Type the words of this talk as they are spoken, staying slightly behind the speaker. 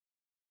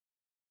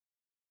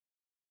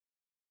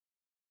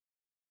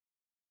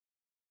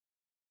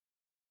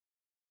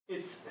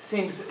It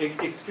seems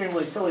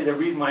extremely silly to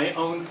read my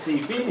own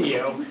CV to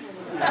you,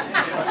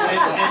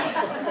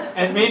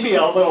 and maybe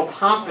a little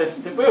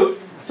pompous to boot.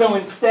 So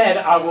instead,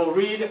 I will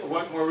read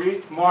what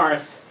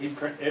Maurice,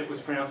 it was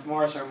pronounced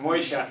Maurice or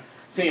Moishe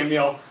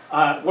Samuel,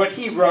 what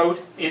he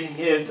wrote in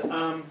his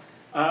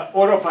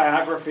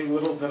autobiography,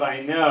 Little Did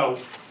I Know,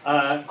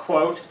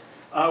 quote,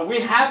 "We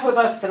have with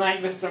us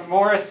tonight Mr.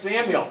 Maurice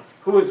Samuel,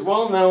 who is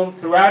well known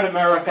throughout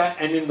America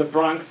and in the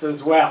Bronx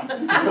as well.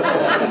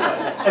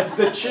 As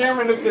the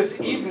chairman of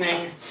this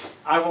evening,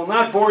 I will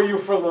not bore you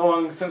for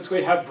long since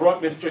we have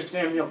brought Mr.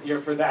 Samuel here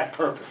for that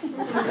purpose."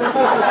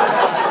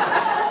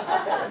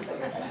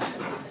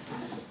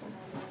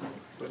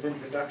 With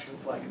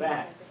introductions like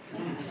that.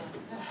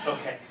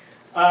 Okay.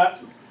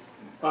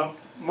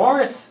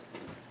 Maurice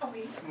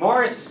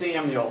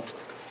Samuel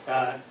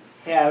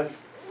has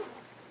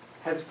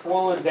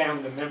fallen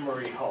down the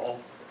memory hole.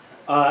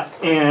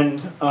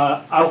 And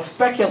I'll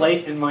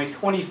speculate in my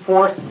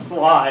 24th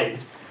slide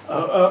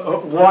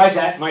why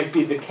that might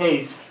be the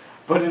case.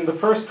 But in the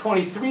first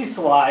 23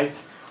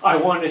 slides, I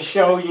want to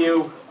show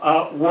you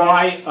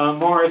why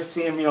Maurice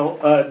Samuel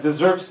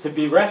deserves to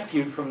be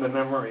rescued from the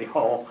memory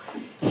hole.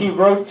 He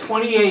wrote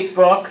 28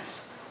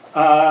 books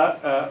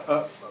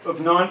of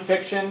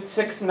nonfiction,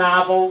 6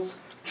 novels,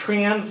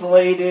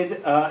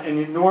 translated an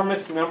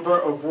enormous number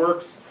of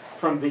works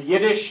from the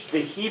Yiddish,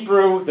 the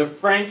Hebrew, the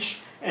French,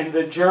 and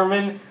the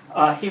German.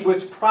 He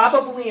was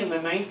probably in the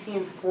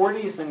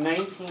 1940s and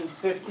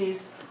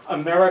 1950s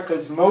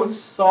America's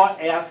most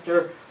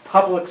sought-after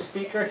public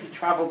speaker. He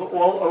traveled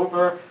all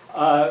over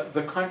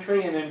the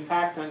country, and in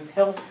fact,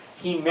 until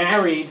he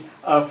married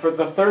for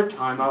the 3rd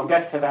time, I'll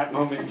get to that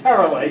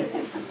momentarily,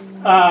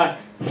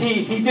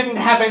 he didn't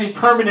have any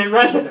permanent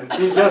residence.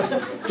 He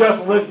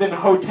just lived in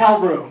hotel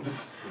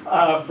rooms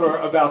for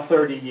about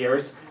 30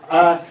 years.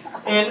 And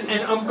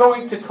I'm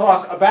going to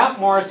talk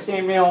about Maurice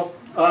Samuel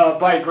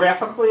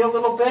biographically a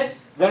little bit,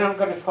 then I'm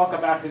going to talk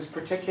about his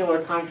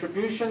particular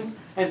contributions,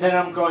 and then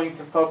I'm going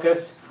to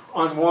focus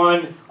on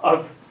one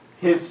of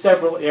his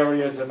several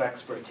areas of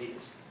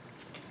expertise.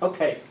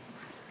 Okay,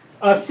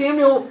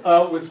 Samuel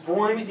was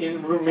born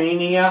in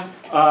Romania,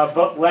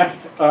 but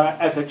left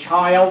as a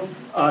child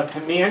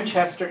to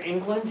Manchester,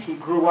 England. He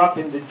grew up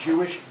in the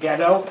Jewish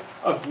ghetto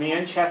of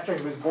Manchester.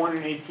 He was born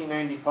in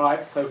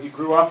 1895, so he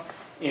grew up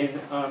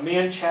in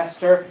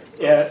Manchester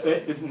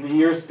in the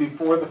years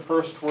before the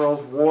First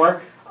World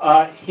War.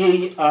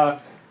 His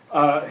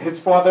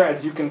father,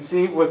 as you can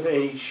see, was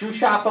a shoe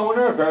shop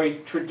owner, a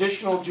very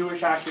traditional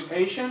Jewish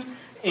occupation,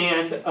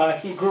 and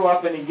he grew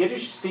up in a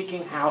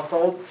Yiddish-speaking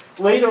household.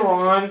 Later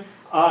on,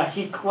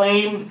 he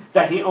claimed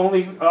that he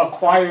only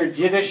acquired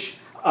Yiddish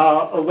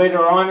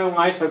later on in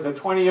life as a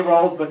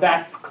 20-year-old, but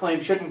that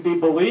claim shouldn't be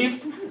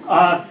believed.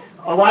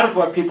 A lot of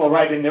what people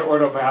write in their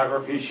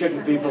autobiographies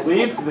shouldn't be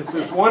believed. This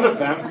is one of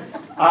them.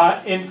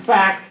 In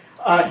fact,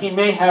 he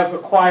may have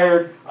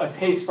acquired a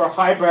taste for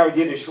highbrow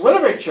Yiddish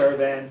literature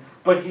then,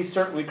 but he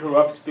certainly grew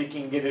up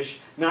speaking Yiddish,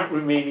 not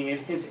Romanian.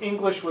 His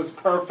English was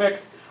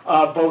perfect,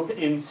 both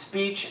in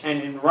speech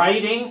and in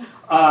writing.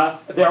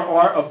 There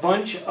are a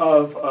bunch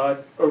of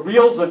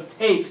reels of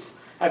tapes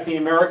at the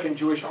American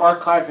Jewish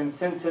Archive in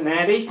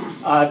Cincinnati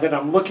that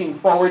I'm looking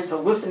forward to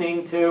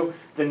listening to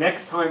the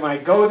next time I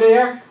go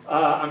there.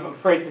 I'm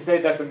afraid to say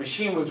that the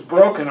machine was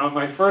broken on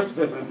my first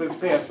visit this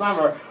past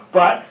summer,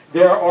 but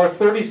there are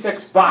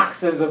 36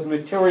 boxes of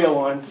material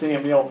on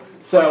Samuel,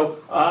 so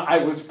I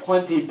was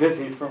plenty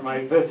busy for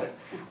my visit.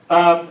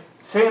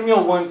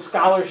 Samuel won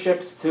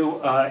scholarships to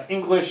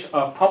English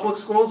public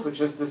schools, which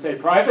is to say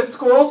private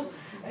schools,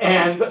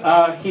 and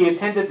he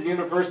attended the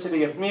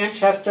University of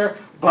Manchester,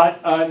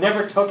 but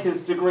never took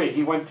his degree.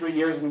 He went 3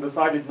 years and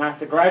decided not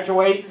to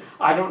graduate.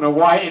 I don't know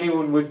why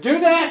anyone would do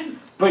that,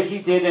 but he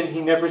did, and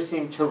he never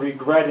seemed to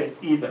regret it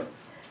either.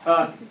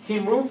 He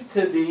moved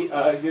to the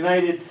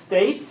United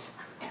States.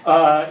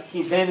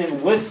 He then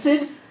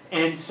enlisted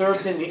and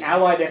served in the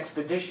Allied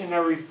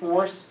Expeditionary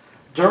Force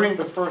during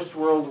the First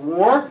World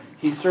War.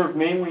 He served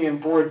mainly in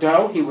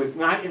Bordeaux. He was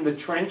not in the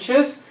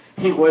trenches.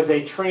 He was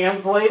a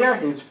translator.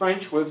 His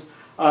French was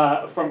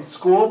from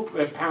school,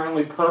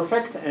 apparently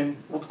perfect, and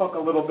we'll talk a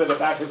little bit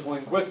about his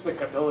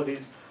linguistic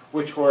abilities,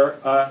 which were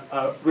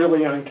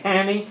really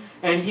uncanny.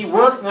 And he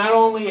worked not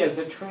only as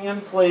a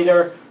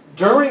translator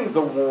during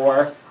the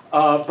war,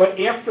 but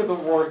after the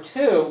war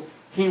too.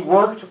 He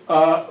worked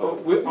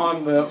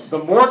on the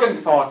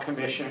Morgenthau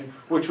Commission,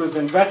 which was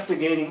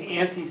investigating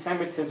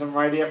anti-Semitism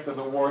right after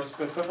the war,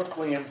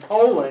 specifically in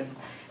Poland.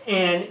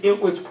 And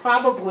it was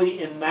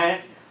probably in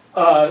that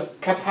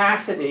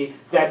capacity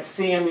that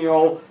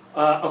Samuel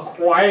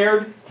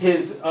acquired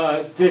his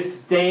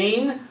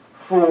disdain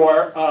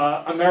for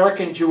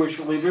American Jewish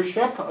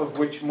leadership, of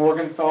which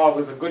Morgenthau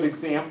was a good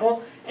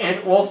example,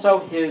 and also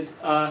his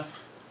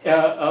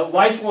a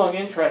lifelong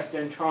interest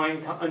in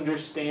trying to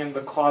understand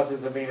the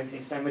causes of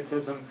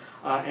anti-Semitism,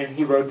 and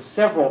he wrote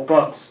several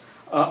books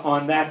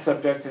on that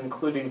subject,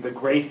 including The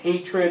Great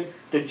Hatred,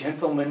 The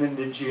Gentleman and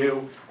the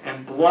Jew,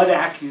 and Blood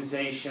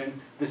Accusation,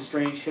 The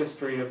Strange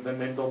History of the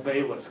Mendel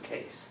Bayless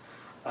Case.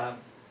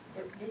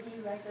 Did he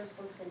write those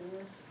books in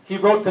English? He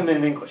wrote them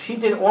in English. He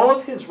did all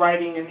of his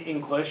writing in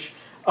English,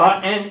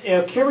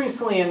 and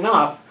curiously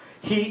enough,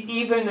 he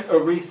even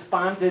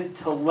responded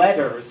to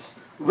letters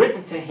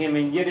written to him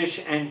in Yiddish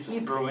and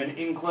Hebrew. In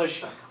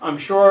English, I'm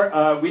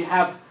sure we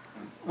have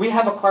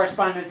a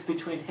correspondence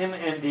between him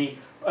and the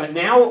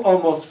now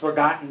almost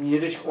forgotten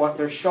Yiddish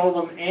author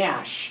Sholem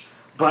Asch.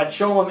 But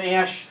Sholem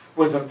Asch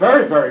was a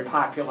very, very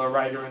popular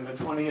writer in the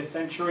 20th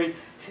century.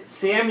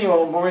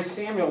 Maurice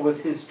Samuel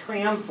was his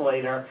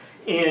translator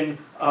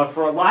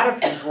for a lot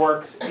of his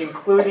works,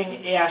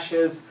 including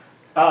Asch's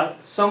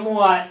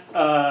somewhat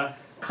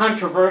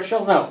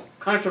controversial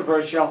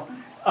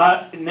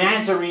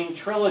Nazarene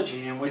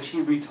trilogy, in which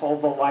he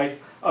retold the life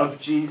of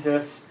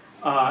Jesus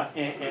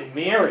and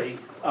Mary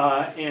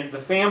and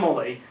the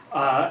family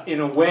in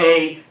a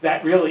way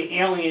that really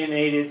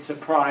alienated,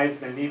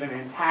 surprised, and even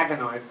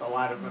antagonized a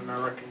lot of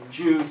American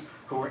Jews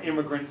who were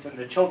immigrants and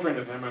the children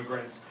of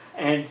immigrants.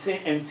 And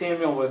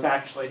Samuel was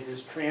actually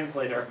his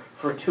translator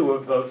for 2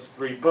 of those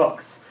 3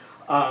 books.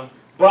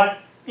 But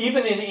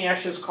even in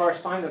Asch's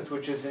correspondence,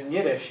 which is in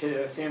Yiddish,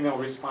 Samuel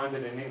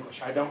responded in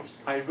English.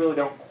 I really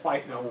don't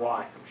quite know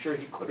why. I'm sure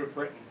he could have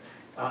written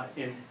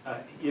in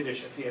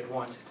Yiddish if he had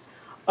wanted.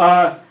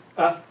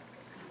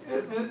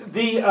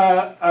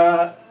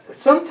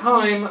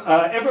 Sometime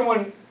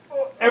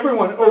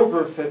everyone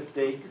over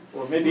 50,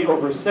 or maybe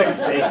over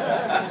 60,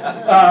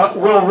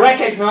 will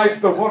recognize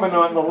the woman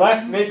on the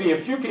left. Maybe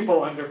a few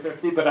people under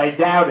 50, but I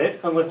doubt it,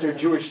 unless they're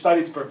Jewish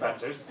studies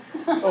professors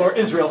or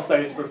Israel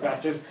studies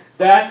professors.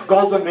 That's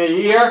Golda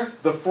Meir,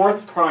 the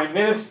 4th prime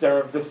minister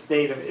of the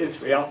state of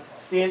Israel.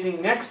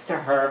 Standing next to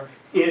her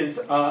is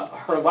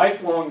her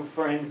lifelong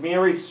friend,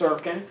 Mary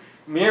Serkin.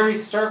 Mary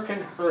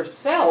Serkin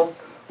herself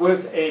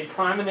was a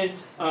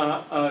prominent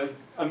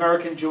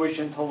American Jewish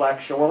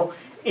intellectual,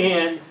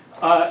 and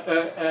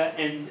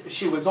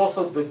she was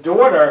also the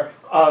daughter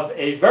of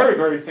a very,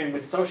 very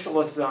famous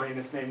socialist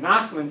Zionist named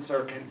Nachman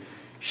Serkin.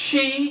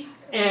 She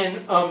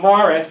and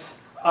Maurice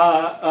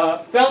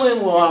fell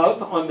in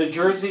love on the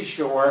Jersey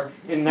Shore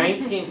in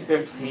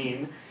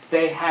 1915.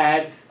 They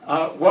had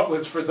what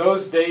was for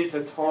those days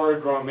a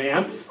torrid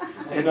romance.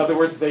 In other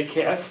words, they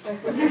kissed.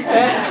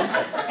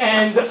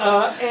 And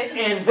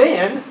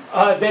then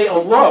they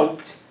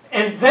eloped,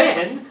 and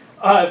then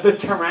the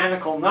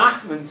tyrannical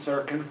Nachman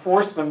Serkin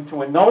forced them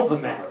to annul the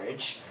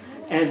marriage,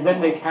 and then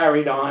they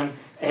carried on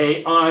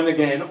a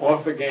on-again,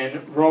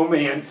 off-again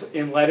romance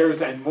in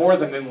letters and more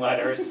than in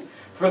letters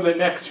for the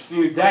next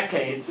few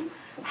decades.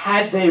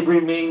 Had they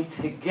remained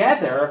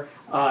together,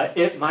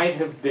 it might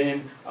have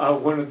been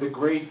one of the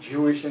great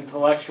Jewish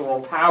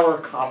intellectual power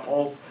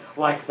couples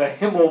like the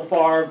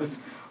Himmelfarbs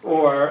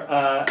or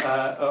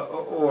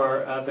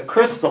the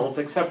Crystals,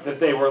 except that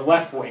they were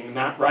left-wing,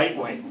 not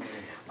right-wing.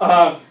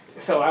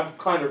 So I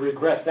kind of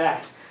regret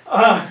that.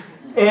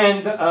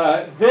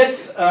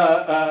 This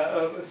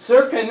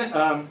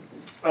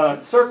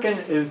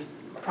Serkin is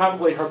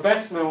probably her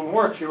best-known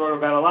work. She wrote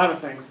about a lot of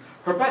things.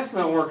 Her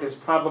best-known work is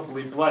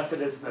probably Blessed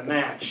is the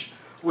Match,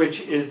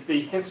 which is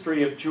the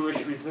history of Jewish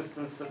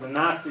resistance to the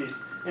Nazis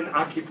in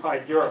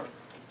occupied Europe.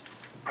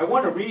 I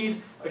want to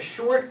read a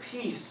short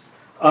piece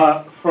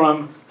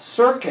from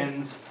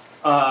Serkin's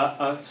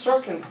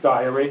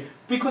diary,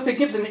 because it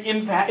gives an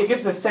impact. It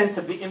gives a sense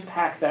of the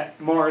impact that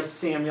Maurice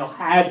Samuel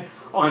had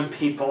on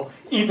people,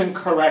 even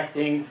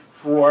correcting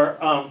for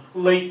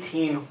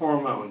late-teen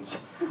hormones.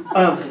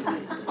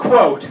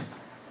 Quote,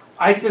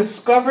 I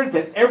discovered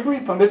that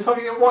every poem,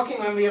 they're walking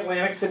on the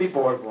Atlantic City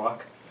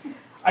boardwalk,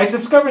 I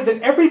discovered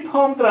that every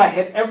poem that I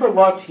had ever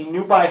loved he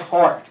knew by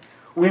heart.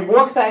 We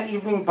walked that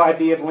evening by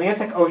the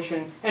Atlantic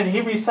Ocean, and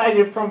he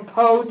recited from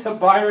Poe to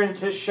Byron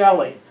to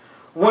Shelley.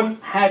 One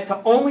had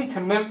to only to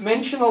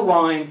mention a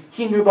line,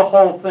 he knew the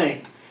whole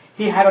thing.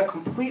 He had a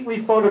completely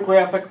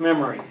photographic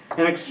memory,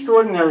 an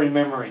extraordinary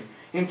memory.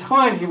 In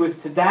time, he was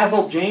to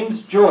dazzle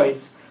James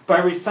Joyce by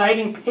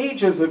reciting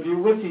pages of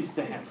Ulysses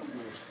to him.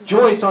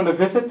 Joyce, on a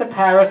visit to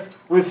Paris,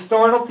 was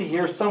startled to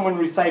hear someone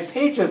recite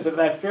pages of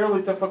that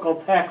fairly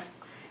difficult text.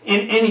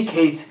 In any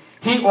case,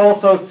 he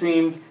also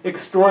seemed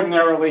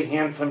extraordinarily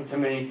handsome to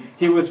me.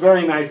 He was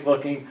very nice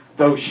looking,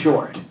 though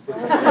short.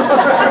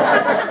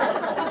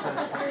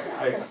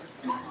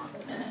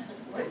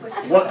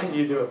 What can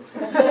you do?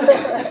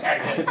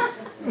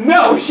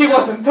 No, she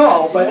wasn't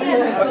tall, but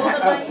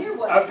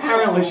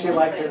apparently she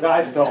liked her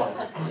guys tall.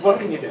 What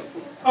can you do?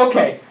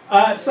 Okay,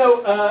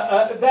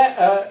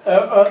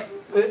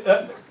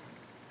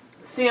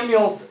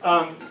 Samuel's,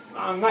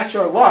 I'm not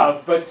sure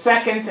love, but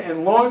second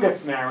and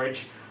longest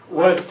marriage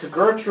was to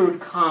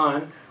Gertrude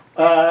Kahn.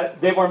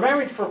 They were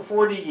married for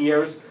 40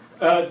 years,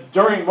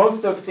 during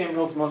most of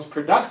Samuel's most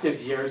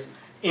productive years.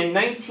 In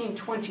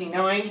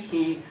 1929,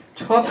 he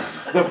took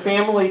the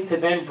family to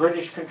then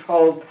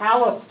British-controlled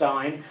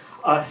Palestine,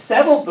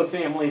 settled the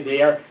family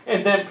there,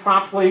 and then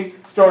promptly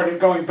started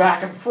going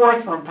back and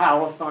forth from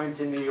Palestine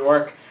to New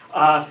York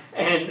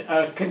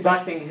and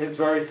conducting his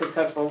very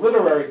successful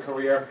literary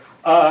career.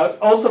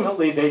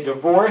 Ultimately, they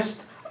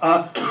divorced.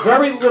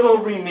 Very little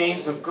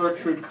remains of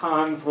Gertrude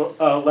Kahn's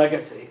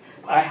legacy.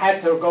 I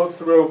had to go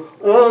through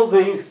all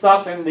the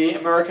stuff in the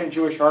American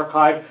Jewish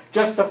Archive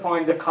just to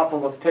find a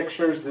couple of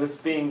pictures, this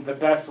being the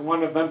best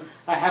one of them.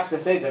 I have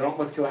to say, they don't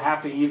look too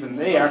happy even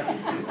there.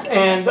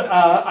 And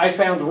I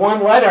found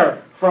one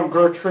letter from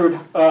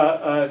Gertrude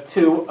to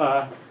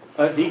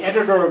the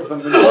editor of the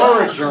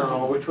Menorah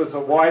Journal, which was a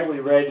widely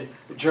read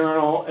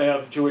journal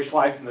of Jewish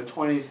life in the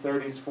 20s,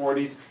 30s,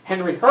 40s,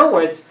 Henry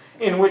Hurwitz,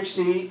 in which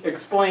she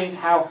explains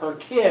how her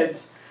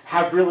kids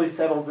have really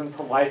settled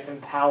into life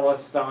in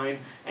Palestine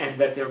and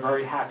that they're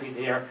very happy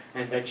there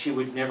and that she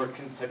would never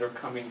consider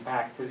coming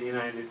back to the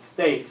United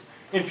States.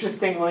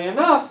 Interestingly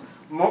enough,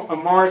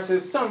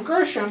 Maurice's son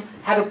Gershom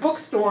had a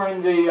bookstore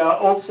in the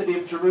old city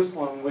of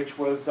Jerusalem, which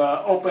was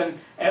open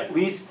at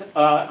least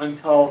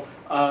until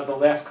the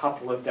last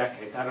couple of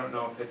decades. I don't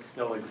know if it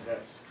still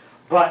exists.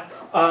 But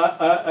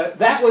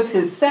that was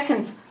his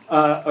second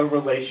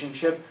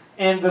relationship.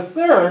 And the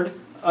third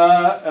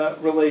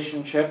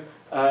relationship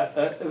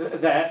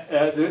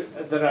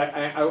that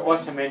I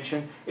ought to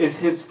mention is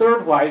his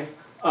third wife,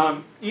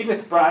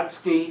 Edith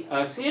Brodsky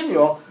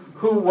Samuel,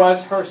 who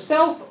was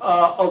herself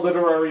a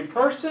literary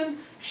person.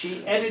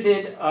 She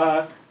edited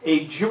a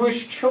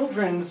Jewish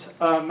children's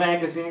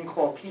magazine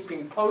called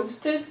Keeping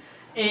Posted,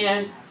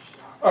 and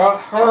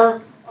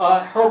her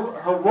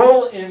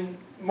role in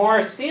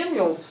Maurice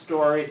Samuel's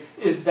story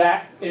is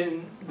that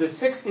in the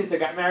 60s, they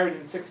got married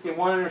in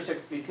 61 or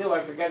 62,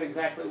 I forget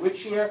exactly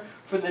which year.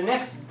 For the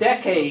next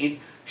decade,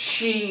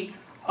 she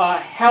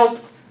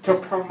helped to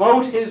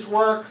promote his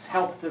works,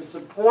 helped to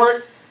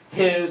support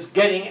his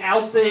getting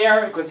out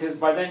there, because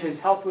by then his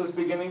health was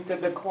beginning to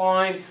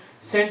decline,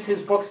 sent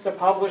his books to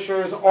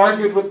publishers,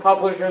 argued with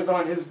publishers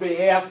on his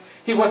behalf.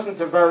 He wasn't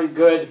a very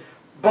good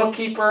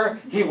bookkeeper.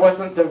 He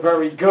wasn't a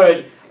very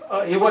good,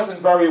 he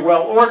wasn't very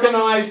well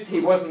organized.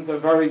 He wasn't a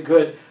very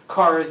good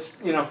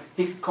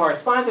he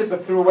corresponded,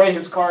 but threw away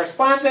his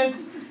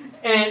correspondence.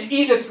 And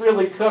Edith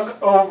really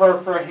took over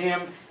for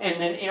him.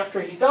 And then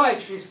after he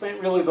died, she spent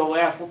really the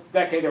last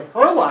decade of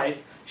her life,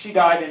 she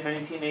died in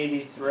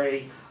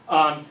 1983,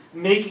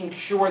 making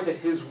sure that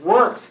his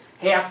works,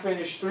 half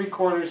finished,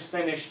 three-quarters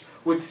finished,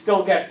 would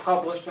still get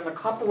published. And a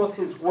couple of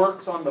his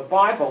works on the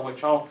Bible,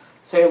 which I'll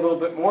say a little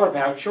bit more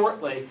about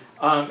shortly,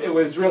 it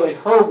was really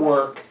her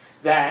work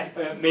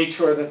that made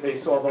sure that they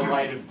saw the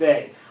light of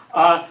day.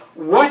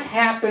 What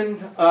happened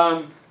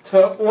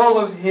to all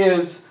of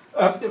his,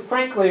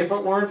 frankly, if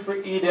it weren't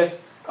for Edith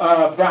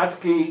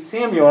Brodsky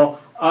Samuel,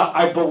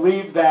 I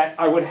believe that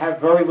I would have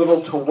very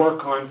little to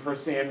work on for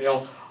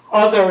Samuel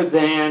other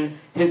than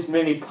his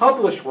many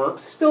published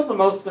works, still the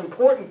most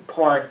important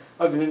part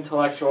of an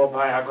intellectual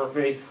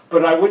biography,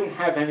 but I wouldn't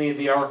have any of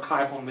the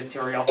archival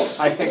material.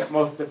 I think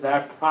most of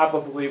that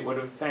probably would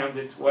have found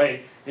its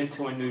way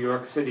into a New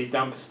York City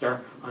dumpster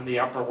on the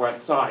Upper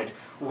West Side,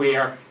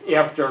 where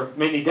after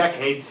many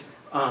decades,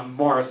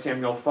 Maurice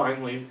Samuel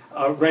finally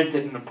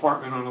rented an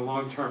apartment on a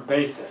long-term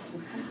basis.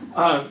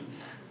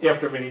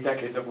 After many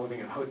decades of living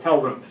in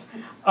hotel rooms.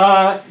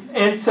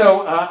 And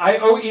so I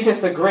owe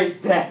Edith a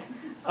great debt,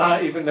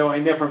 even though I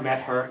never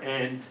met her.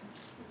 And,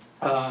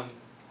 well,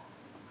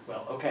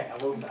 okay,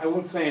 I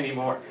won't say any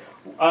more,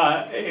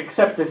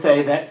 except to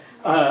say that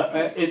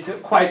it's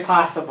quite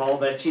possible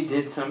that she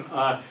did some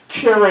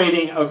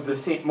curating of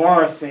the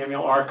Maurice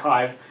Samuel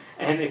archive.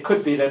 And it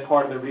could be that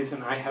part of the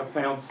reason I have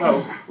found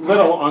so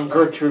little on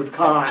Gertrude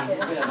Kahn,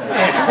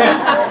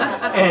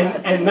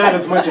 and not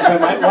as much as I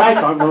might like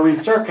on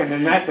Maurice Serkin,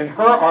 and that's in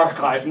her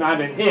archive, not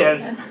in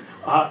his.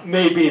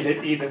 Maybe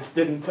that Edith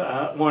didn't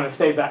want to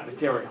save that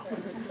material.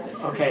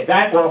 Okay,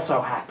 that also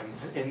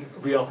happens in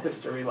real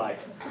history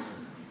life.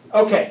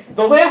 Okay,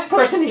 the last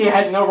person he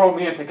had no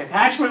romantic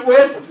attachment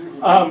with,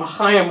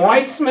 Chaim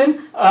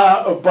Weizmann,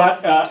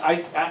 but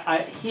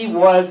he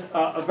was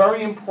a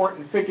very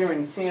important figure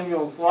in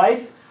Samuel's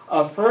life.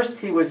 First,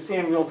 he was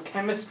Samuel's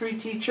chemistry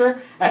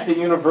teacher at the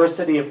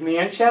University of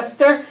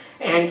Manchester,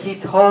 and he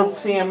told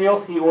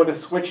Samuel he ought to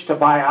switch to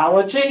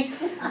biology.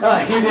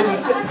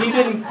 He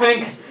didn't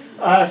think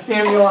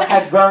Samuel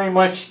had very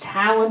much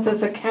talent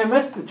as a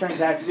chemist. It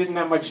turns out he didn't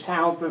have much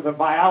talent as a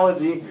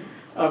biologist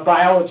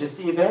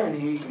either,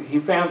 and he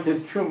found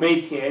his true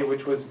métier,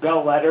 which was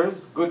belles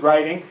letters, good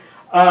writing.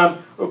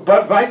 But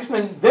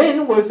Weizmann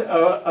then was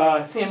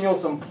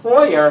Samuel's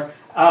employer.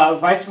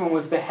 Weizmann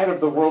was the head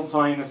of the World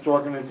Zionist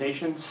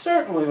Organization,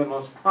 certainly the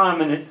most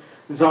prominent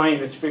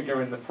Zionist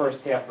figure in the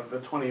first half of the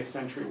 20th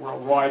century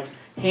worldwide,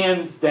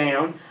 hands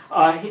down.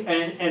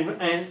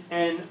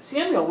 And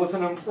Samuel was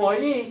an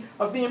employee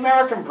of the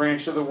American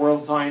branch of the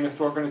World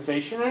Zionist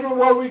Organization, and a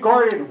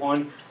well-regarded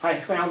one. I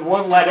found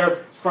one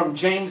letter from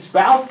James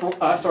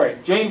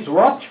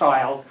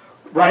Rothschild,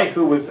 right,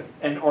 who was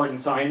an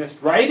ardent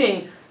Zionist,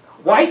 writing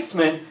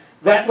Weizmann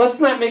that let's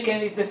not make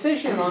any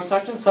decision on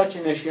such and such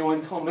an issue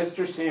until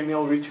Mr.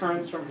 Samuel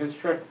returns from his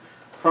trip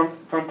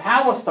from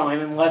Palestine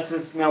and lets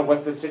us know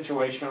what the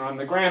situation on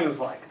the ground is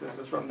like. This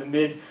is from the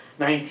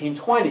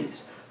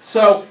mid-1920s.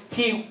 So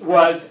he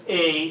was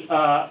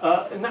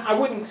I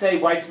wouldn't say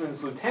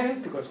Weizmann's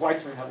lieutenant, because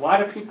Weizmann had a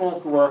lot of people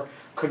who were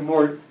could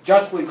more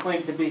justly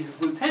claim to be his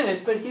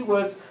lieutenant, but he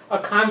was a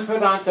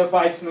confidant of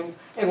Weizmann's.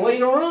 And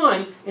later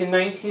on, in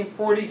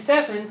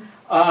 1947,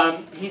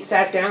 he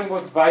sat down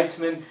with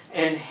Weizmann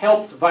and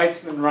helped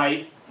Weizmann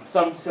write,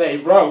 some say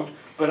wrote,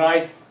 but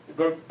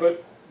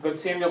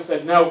Samuel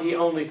said no, he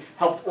only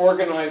helped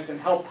organize and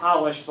help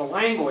polish the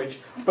language.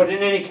 But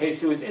in any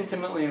case, he was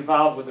intimately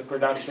involved with the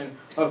production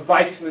of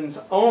Weizmann's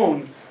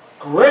own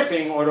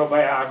gripping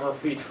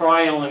autobiography,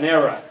 Trial and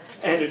Error.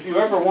 And if you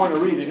ever want to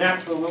read an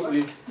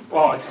absolutely,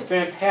 well, it's a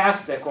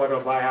fantastic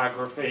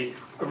autobiography,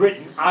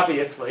 written,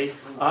 obviously,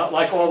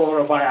 like all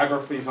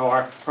autobiographies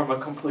are, from a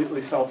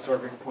completely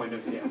self-serving point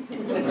of view.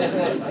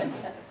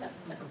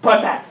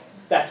 But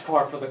that's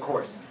par for the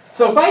course.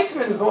 So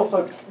Weizmann is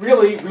also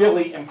really,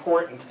 really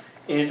important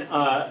in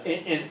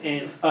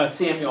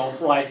Samuel's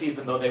life,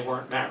 even though they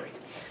weren't married.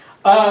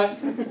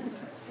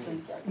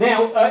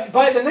 Now,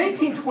 by the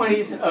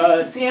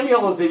 1920s,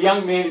 Samuel is a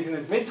young man. He's in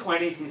his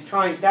mid-20s. He's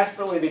trying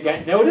desperately to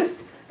get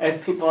noticed, as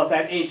people at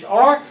that age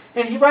are,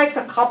 and he writes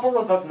a couple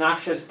of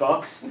obnoxious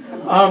books,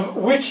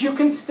 which you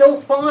can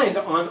still find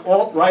on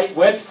alt-right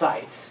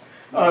websites,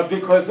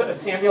 because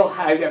Samuel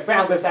I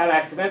found this out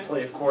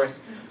accidentally, of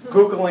course,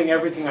 Googling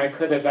everything I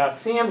could about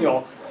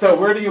Samuel. So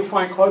where do you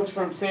find quotes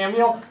from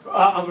Samuel?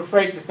 I'm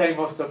afraid to say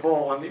most of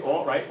all on the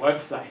alt-right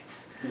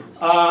websites.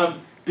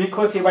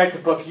 Because he writes a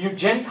book, You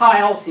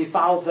Gentiles, he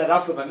follows that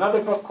up with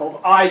another book called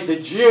I, the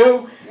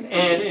Jew,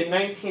 and in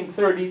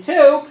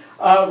 1932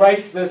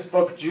 writes this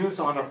book, Jews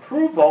on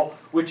Approval,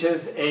 which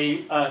is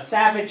a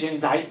savage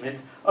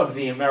indictment of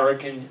the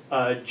American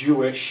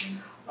Jewish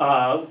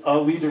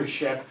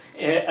leadership,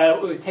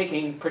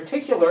 taking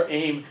particular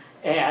aim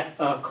at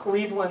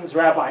Cleveland's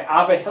Rabbi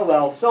Abba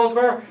Hillel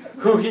Silver,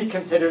 who he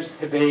considers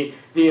to be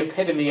the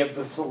epitome of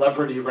the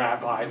celebrity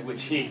rabbi,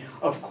 which he,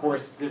 of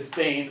course,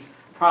 disdains,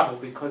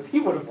 probably because he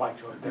would have liked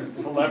to have been a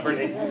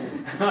celebrity.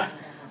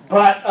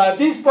 But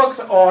these books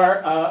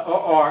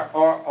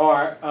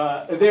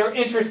they're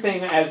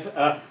interesting as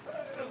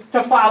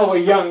to follow a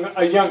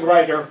young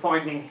writer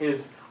finding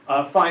his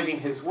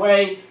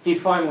way. He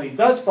finally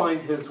does find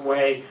his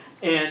way,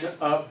 and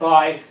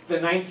by the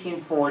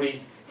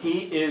 1940s,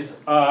 he is,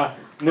 no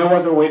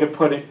other way to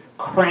put it,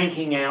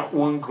 cranking out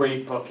one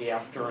great book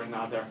after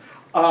another.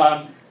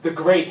 The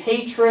Great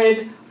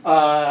Hatred,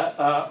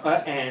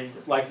 and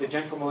like The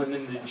Gentleman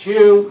and the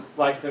Jew,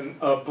 like the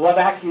Blood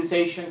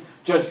Accusation,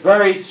 just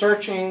very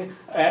searching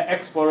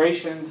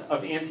explorations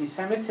of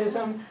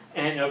anti-Semitism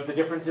and of the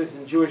differences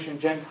in Jewish and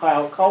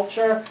Gentile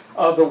culture.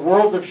 The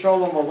World of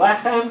Sholem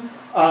Aleichem,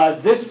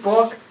 this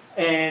book,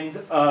 and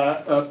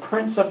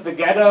Prince of the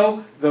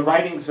Ghetto, the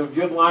writings of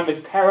Yud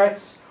Lamed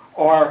Peretz,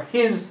 are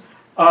his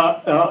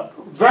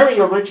very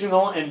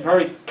original and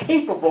very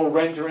capable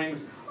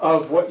renderings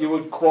of what you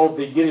would call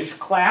the Yiddish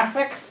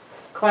classics.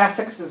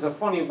 Classics is a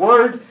funny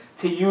word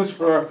to use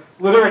for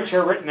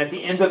literature written at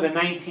the end of the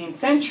 19th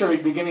century,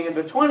 beginning of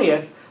the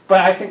 20th, but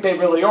I think they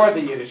really are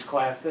the Yiddish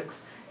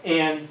classics,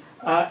 and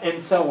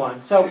so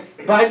on. So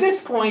by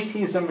this point,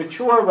 he's a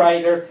mature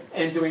writer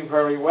and doing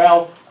very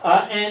well.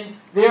 And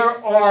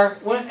there are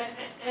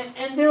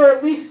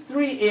at least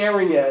three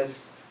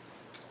areas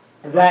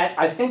that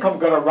I think I'm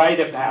going to write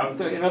about.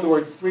 In other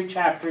words, 3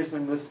 chapters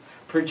in this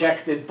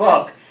projected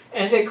book.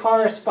 And they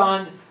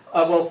correspond,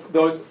 well,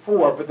 there are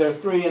 4, but there are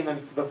 3, and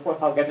then the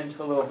 4th I'll get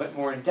into a little bit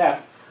more in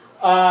depth.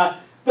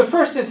 The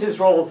first is his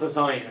role as a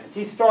Zionist.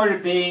 He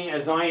started being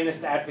a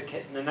Zionist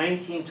advocate in the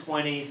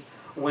 1920s,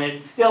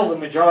 when still the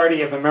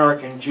majority of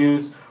American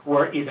Jews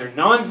were either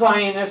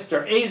non-Zionist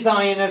or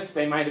a-Zionist.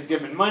 They might have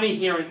given money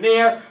here and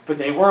there, but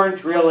they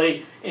weren't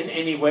really in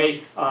any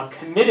way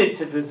committed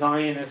to the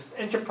Zionist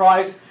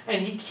enterprise.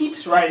 And he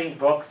keeps writing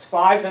books,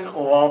 5 in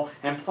all,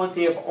 and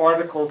plenty of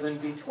articles in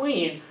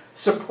between,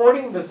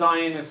 supporting the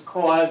Zionist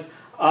cause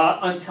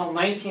until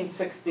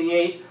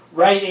 1968,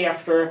 right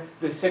after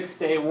the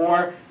Six-Day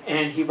War.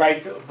 And he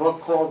writes a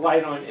book called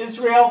Light on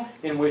Israel,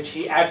 in which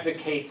he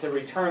advocates a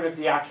return of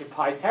the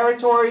occupied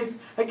territories.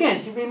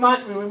 Again, he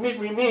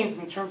remains,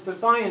 in terms of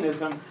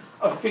Zionism,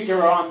 a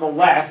figure on the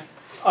left.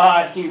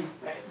 David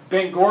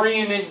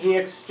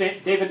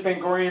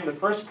Ben-Gurion, the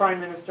first prime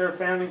minister,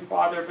 founding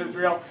father of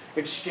Israel,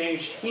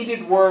 exchanged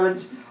heated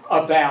words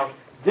about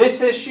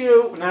this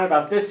issue, not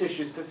about this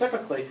issue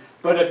specifically,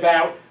 but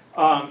about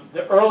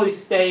the early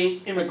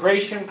state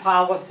immigration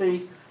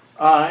policy,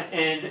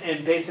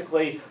 and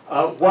basically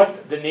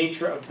what the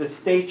nature of the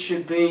state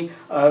should be.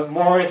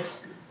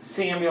 Maurice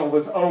Samuel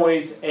was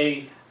always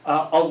a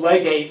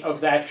legate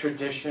of that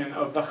tradition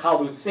of the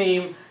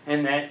Chalutzim,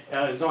 and that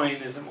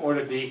Zionism ought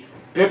to be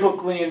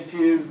biblically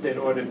infused, it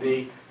ought to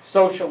be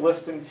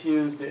socialist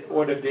infused, it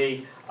ought to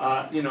be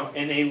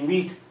an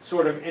elite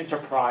sort of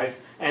enterprise,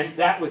 and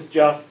that was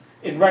just,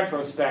 in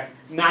retrospect,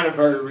 not a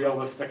very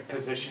realistic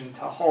position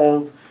to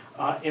hold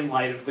in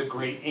light of the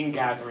great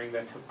ingathering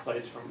that took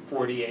place from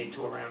 48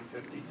 to around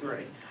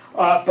 53.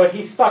 But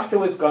he stuck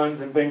to his guns,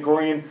 and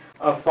Ben-Gurion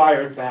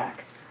fired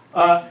back.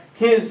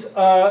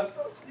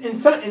 In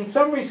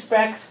some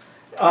respects,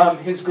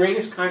 his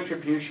greatest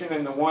contribution,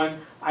 and the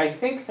one I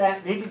think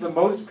that maybe the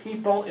most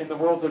people in the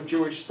world of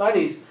Jewish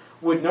studies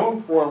would know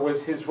him for,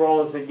 was his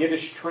role as a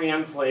Yiddish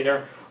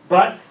translator.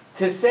 But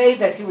to say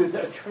that he was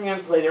a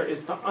translator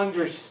is to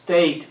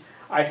understate,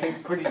 I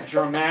think, pretty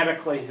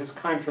dramatically his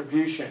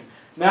contribution.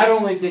 Not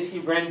only did he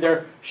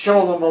render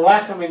Sholem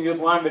Aleichem and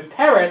Yud Lamed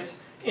Peretz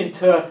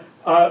into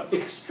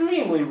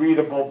extremely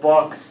readable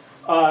books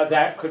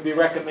that could be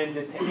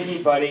recommended to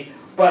anybody,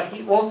 but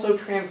he also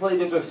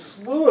translated a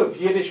slew of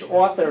Yiddish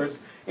authors,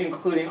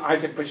 including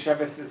Isaac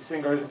Bashevis'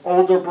 Singer's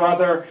older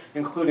brother,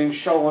 including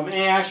Sholem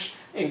Ash,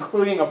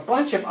 including a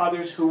bunch of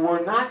others who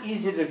were not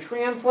easy to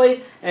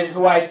translate and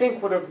who I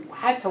think would have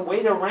had to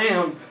wait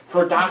around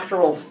for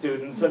doctoral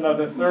students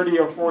another 30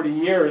 or 40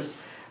 years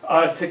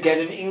to get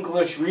an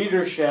English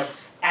readership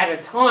at a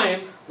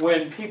time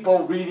when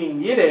people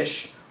reading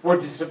Yiddish were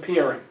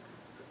disappearing.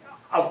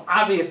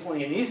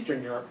 Obviously in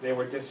Eastern Europe they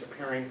were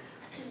disappearing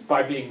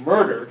by being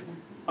murdered.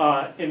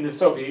 In the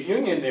Soviet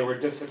Union they were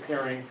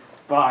disappearing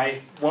by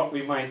what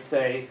we might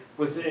say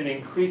was an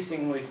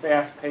increasingly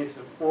fast pace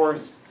of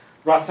forced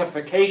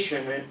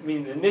Russification. I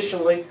mean,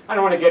 initially, I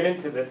don't want to get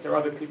into this, there are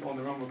other people in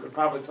the room who could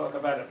probably talk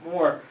about it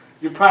more.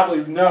 You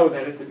probably know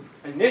that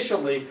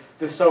initially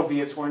the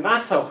Soviets were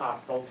not so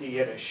hostile to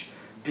Yiddish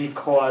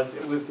because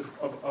it was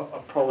a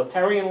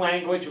proletarian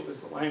language, it was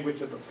the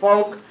language of the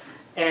folk,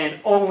 and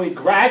only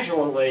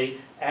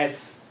gradually,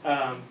 as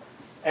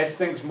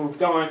things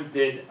moved on,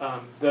 did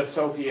the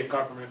Soviet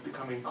government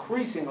become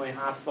increasingly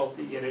hostile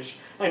to Yiddish,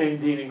 and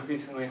indeed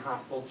increasingly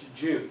hostile to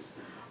Jews.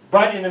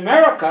 But in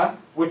America,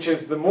 which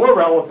is the more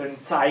relevant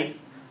site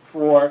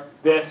for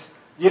this,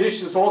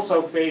 Yiddish is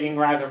also fading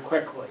rather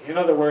quickly. In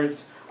other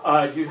words,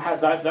 you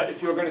have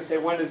if you're going to say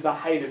when is the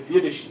height of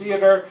Yiddish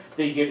theater,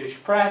 the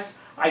Yiddish press,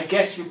 I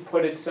guess you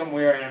put it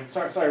somewhere, and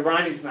I'm sorry,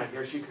 Ronnie's not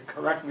here, she could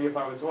correct me if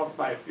I was off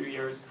by a few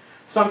years,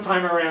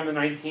 sometime around the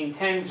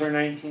 1910s or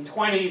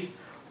 1920s,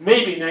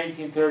 maybe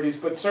 1930s,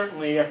 but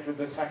certainly after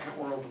the Second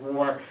World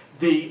War,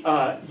 the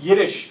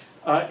Yiddish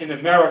in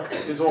America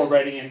is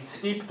already in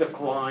steep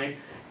decline.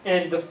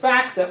 And the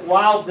fact that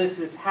while this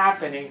is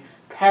happening,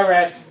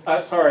 Maurice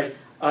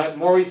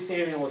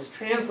Samuel is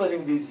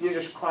translating these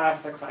Yiddish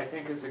classics, I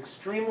think is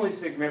extremely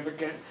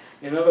significant.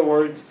 In other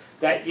words,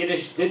 that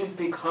Yiddish didn't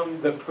become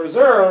the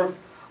preserve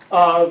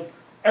of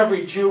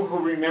every Jew who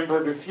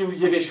remembered a few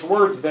Yiddish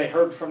words they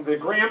heard from their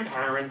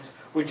grandparents,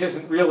 which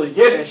isn't really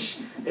Yiddish,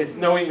 it's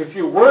knowing a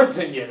few words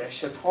in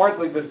Yiddish. It's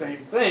hardly the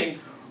same thing.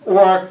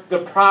 Or the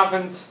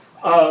province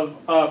of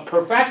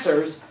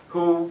professors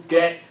who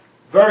get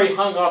very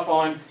hung up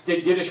on,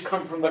 did Yiddish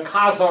come from the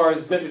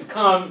Khazars? Did it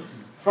come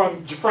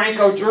from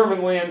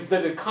Franco-German lands?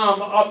 Did it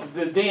come up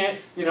the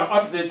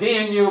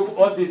Danube?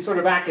 All these sort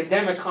of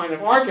academic kind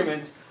of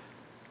arguments.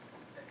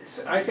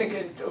 So I think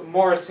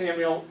Maurice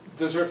Samuel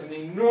deserves an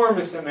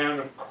enormous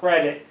amount of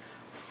credit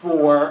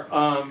for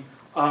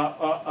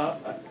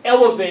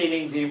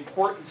elevating the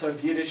importance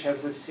of Yiddish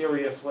as a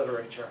serious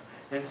literature.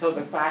 And so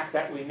the fact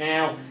that we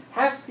now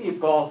have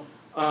people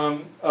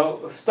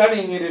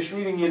studying Yiddish,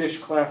 reading Yiddish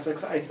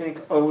classics, I think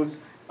owes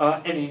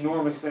an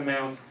enormous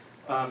amount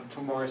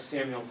to Maurice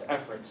Samuel's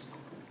efforts.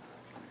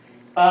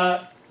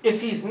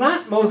 If he's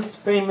not most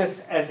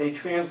famous as a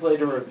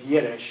translator of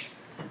Yiddish,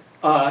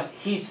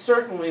 he's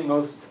certainly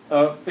most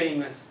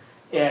famous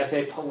as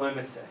a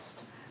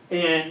polemicist.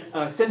 And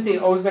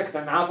Cynthia Ozick,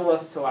 the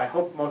novelist, who I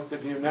hope most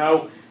of you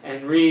know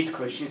and read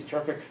because she's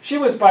terrific, she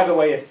was, by the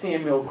way, a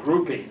Samuel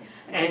groupie.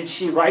 And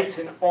she writes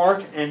in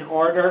Art and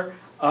Ardor,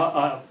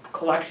 a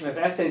collection of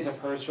essays of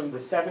hers from the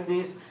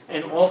 70s,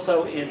 and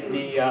also in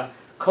the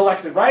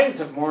collected writings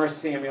of Maurice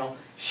Samuel.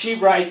 She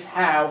writes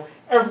how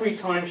every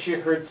time she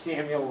heard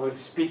Samuel was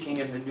speaking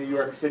in the New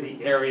York City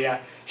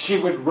area, she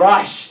would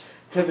rush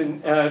to the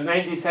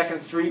 92nd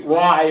Street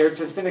Y or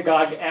to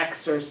Synagogue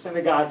X or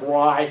Synagogue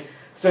Y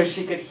so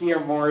she could hear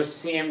Maurice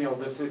Samuel,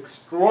 this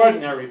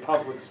extraordinary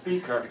public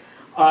speaker,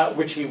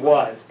 which he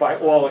was, by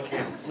all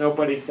accounts.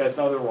 Nobody says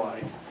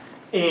otherwise.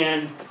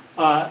 And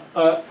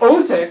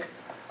Ozick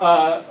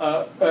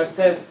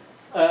says,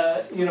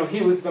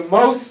 he was the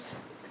most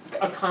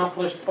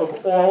accomplished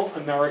of all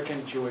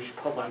American Jewish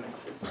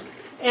polemicists.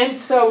 And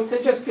so,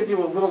 to just give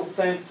you a little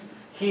sense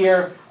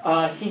here,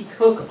 he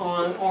took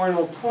on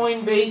Arnold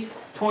Toynbee.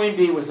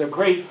 Toynbee was a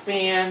great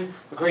fan,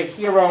 a great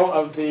hero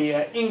of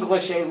the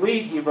English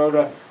elite. He wrote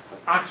an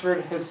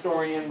Oxford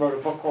historian, wrote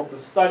a book called The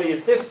Study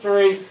of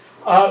History.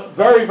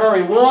 Very,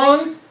 very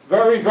long,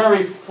 very,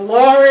 very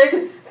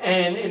florid,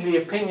 and in the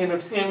opinion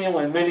of Samuel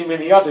and many,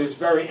 many others,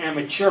 very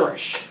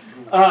amateurish.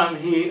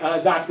 He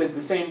adopted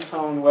the same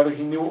tone whether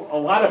he knew a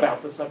lot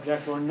about the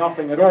subject or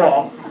nothing at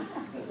all,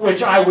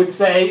 which I would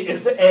say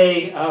is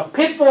a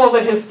pitfall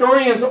that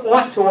historians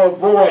ought to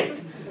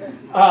avoid.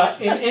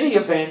 In any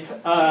event,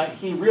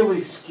 he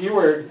really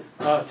skewered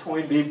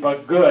Toynbee,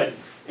 but good,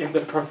 in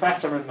The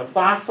Professor and the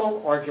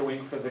Fossil,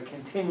 arguing for the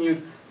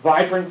continued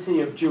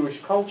vibrancy of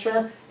Jewish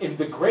culture. In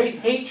The Great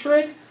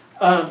Hatred,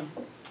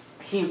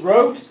 he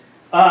wrote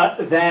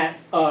that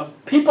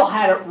people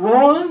had it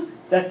wrong,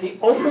 that the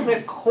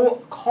ultimate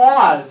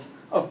cause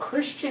of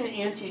Christian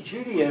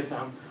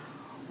anti-Judaism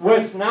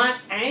was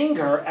not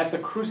anger at the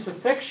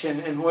crucifixion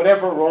and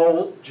whatever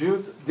role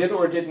Jews did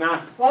or did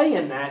not play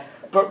in that,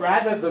 but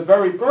rather the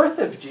very birth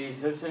of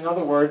Jesus. In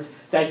other words,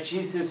 that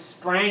Jesus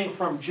sprang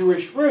from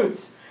Jewish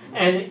roots.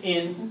 And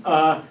in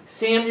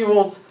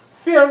Samuel's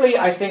fairly,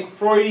 I think,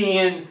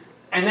 Freudian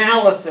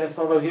analysis,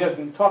 although he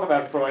doesn't talk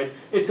about Freud,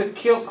 it's a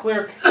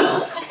clear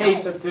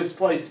case of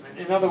displacement.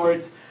 In other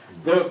words,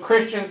 the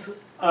Christians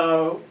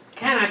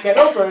cannot get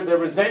over the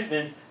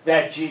resentment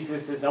that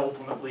Jesus is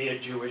ultimately a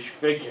Jewish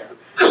figure.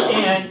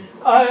 And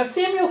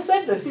Samuel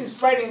said this. He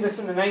was writing this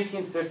in the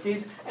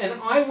 1950s, and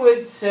I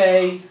would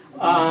say,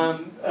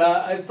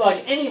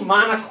 like any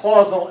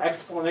monocausal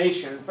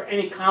explanation for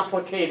any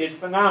complicated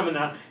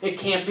phenomena, it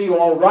can't be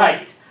all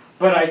right.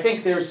 But I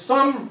think there's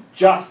some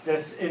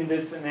justice in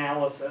this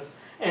analysis,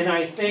 and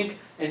I think,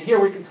 and here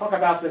we can talk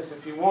about this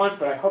if you want,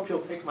 but I hope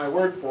you'll take my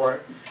word for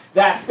it,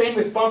 that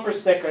famous bumper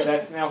sticker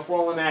that's now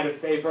fallen out of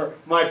favor,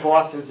 "My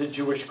boss is a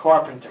Jewish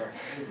carpenter."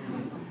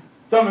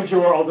 Some of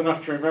you are old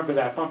enough to remember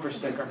that bumper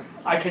sticker.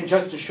 I can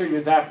just assure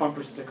you that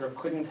bumper sticker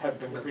couldn't have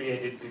been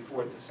created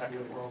before the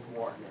Second World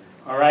War.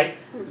 All right?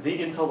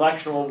 The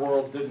intellectual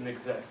world didn't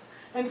exist.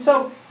 And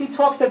so he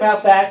talked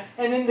about that,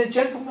 and in The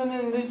Gentleman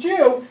and the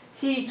Jew,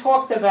 he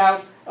talked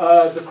about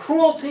the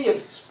cruelty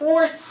of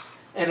sports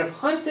and of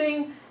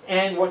hunting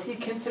and what he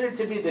considered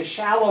to be the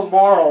shallow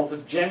morals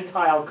of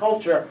Gentile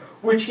culture,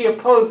 which he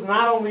opposed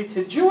not only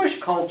to Jewish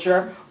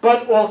culture,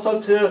 but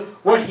also to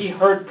what he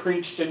heard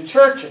preached in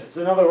churches.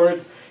 In other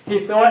words, he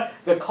thought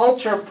the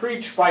culture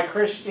preached by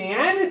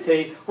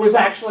Christianity was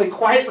actually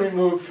quite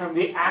removed from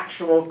the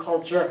actual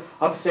culture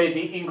of, say, the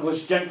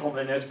English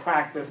gentleman as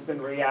practiced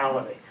in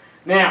reality.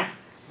 Now,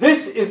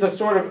 this is a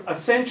sort of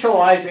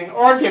essentializing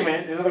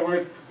argument. In other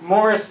words,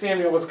 Maurice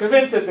Samuel was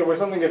convinced that there was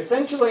something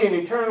essentially and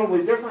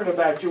eternally different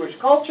about Jewish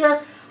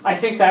culture. I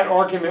think that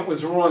argument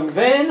was wrong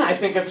then. I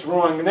think it's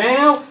wrong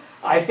now.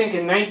 I think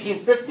in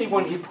 1950,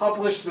 when he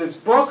published this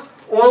book,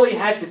 all he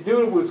had to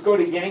do was go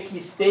to Yankee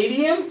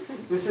Stadium.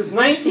 This is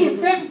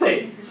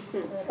 1950.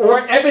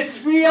 Or Ebbets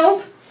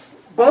Field,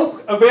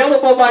 both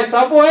available by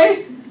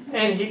subway.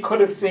 And he could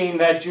have seen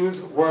that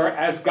Jews were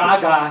as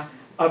gaga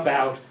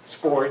about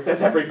sports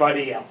as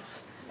everybody else.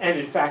 And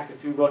in fact,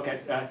 if you look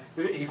at,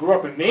 he grew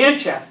up in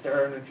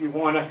Manchester, and if you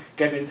want to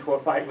get into a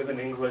fight with an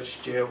English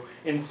Jew,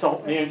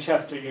 insult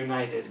Manchester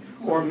United,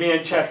 or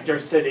Manchester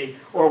City,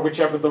 or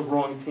whichever the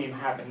wrong team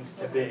happens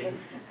to be.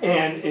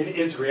 And in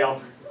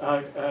Israel,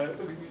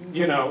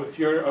 you know, if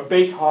you're a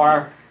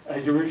Beitar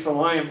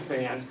Jerusalem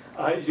fan,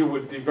 you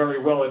would be very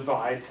well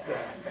advised,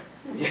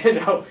 you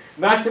know,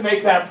 not to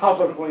make that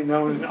publicly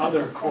known in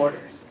other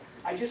quarters.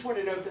 I just want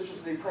to know if this was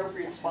the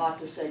appropriate spot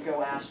to say "Go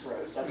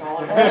Astros." That's all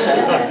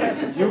I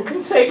want. You can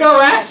say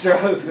 "Go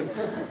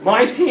Astros."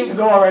 My team's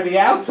already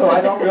out, so I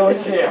don't really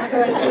care.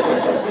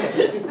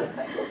 You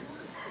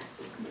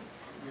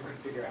can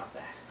figure out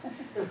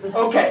that.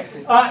 Okay,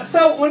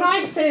 so when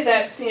I say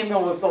that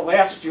Samuel was the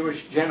last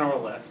Jewish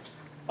generalist,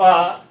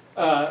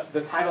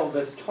 the title of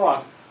this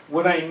talk,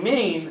 what I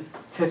mean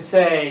to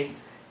say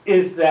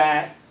is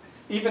that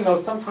even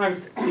though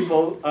sometimes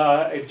people,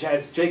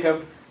 as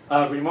Jacob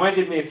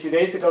reminded me a few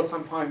days ago,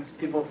 sometimes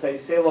people say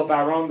Sela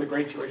Baron, the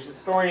great Jewish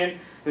historian,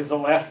 is the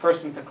last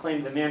person to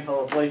claim the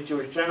mantle of late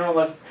Jewish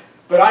generalist.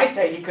 But I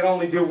say he could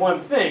only do one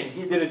thing.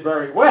 He did it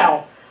very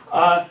well.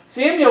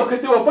 Samuel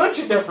could do a bunch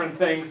of different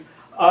things.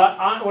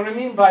 What I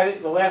mean by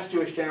the last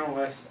Jewish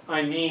generalist,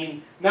 I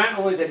mean not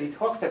only that he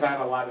talked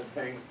about a lot of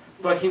things,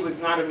 but he was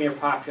not a mere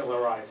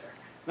popularizer.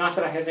 Not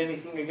that I have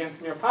anything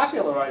against mere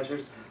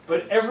popularizers,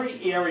 but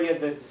every area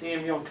that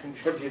Samuel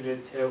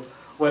contributed to,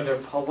 whether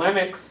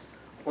polemics,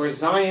 or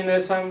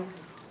Zionism,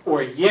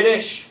 or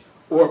Yiddish,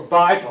 or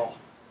Bible,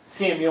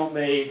 Samuel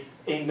made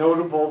a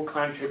notable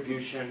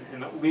contribution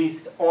and at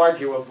least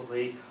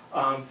arguably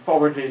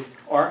forwarded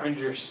our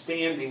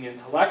understanding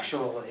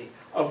intellectually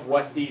of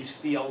what these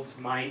fields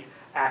might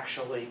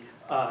actually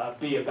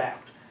be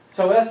about.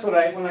 So that's what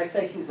when I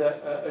say he's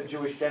a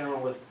Jewish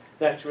generalist,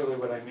 that's really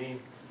what I mean.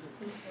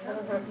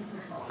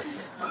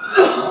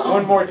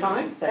 One more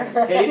time, thanks,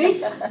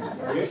 Katie.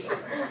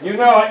 You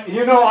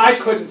know I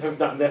couldn't have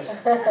done this,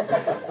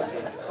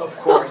 of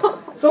course.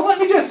 So let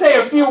me just say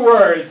a few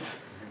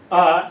words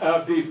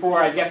before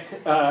I get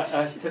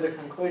to the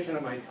conclusion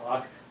of my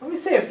talk. Let me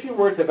say a few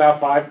words about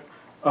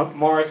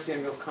Maurice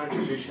Samuel's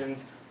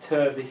contributions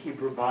to the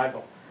Hebrew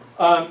Bible.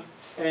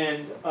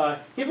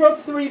 He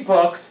wrote 3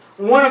 books.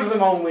 One of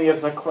them only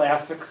is a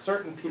classic,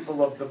 Certain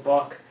People of the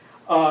Book,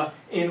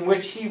 in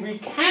which he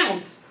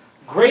recounts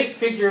great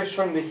figures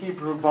from the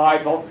Hebrew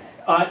Bible,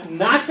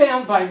 not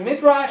bound by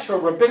midrash or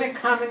rabbinic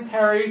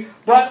commentary,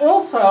 but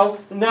also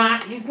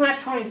he's not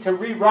trying to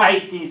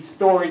rewrite these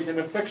stories in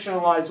a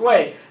fictionalized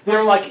way.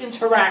 They're like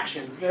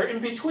interactions. They're in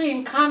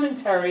between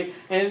commentary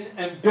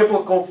and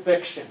biblical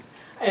fiction.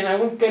 And I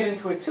won't get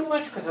into it too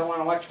much because I want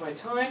to watch my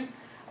time.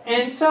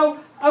 And so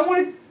I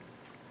want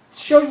to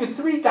show you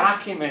 3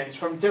 documents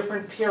from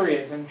different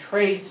periods and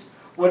trace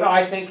what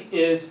I think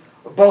is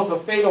both a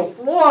fatal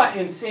flaw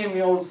in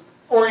Samuel's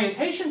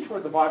orientation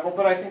toward the Bible,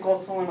 but I think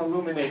also an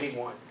illuminating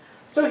one.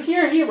 So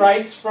here he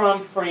writes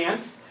from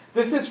France.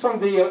 This is from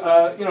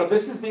the,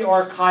 this is the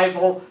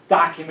archival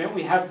document.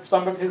 We have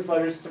some of his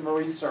letters to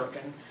Maurice.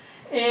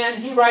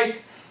 And he writes,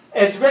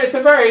 it's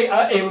a very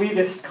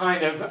elitist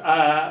kind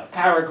of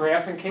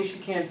paragraph, in case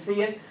you can't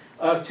see it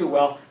too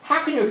well.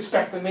 How can you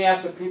expect the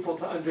mass of people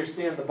to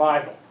understand the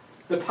Bible?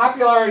 The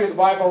popularity of the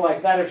Bible,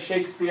 like that of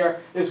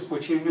Shakespeare,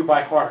 which he knew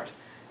by heart,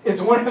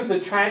 is one of the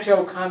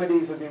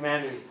tragicomedies of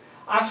humanity.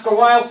 Oscar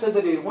Wilde said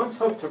that he once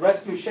hoped to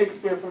rescue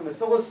Shakespeare from the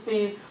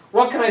Philistine.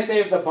 What can I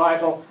say of the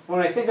Bible when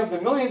I think of the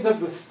millions of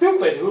the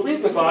stupid who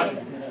read the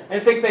Bible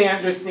and think they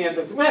understand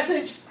its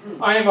message?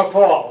 I am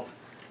appalled.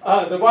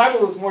 The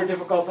Bible is more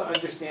difficult to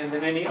understand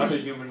than any other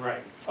human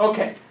writing.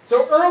 Okay,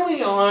 so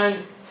early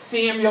on,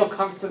 Samuel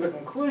comes to the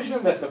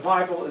conclusion that the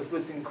Bible is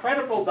this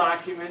incredible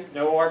document,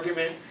 no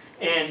argument,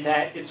 and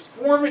that it's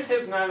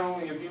formative not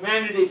only of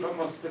humanity, but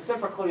most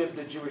specifically of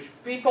the Jewish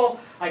people.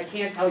 I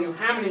can't tell you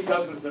how many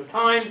dozens of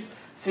times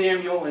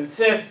Samuel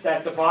insists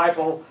that the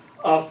Bible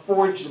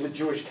forged the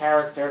Jewish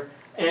character,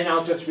 and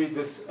I'll just read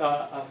this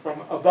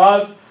from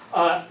above.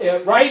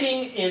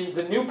 Writing in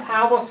the New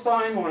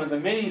Palestine, one of the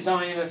many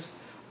Zionist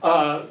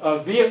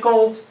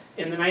vehicles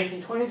in the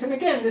 1920s, and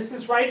again, this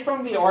is right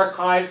from the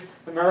archives,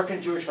 the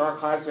American Jewish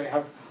Archives. We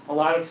have a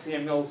lot of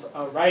Samuel's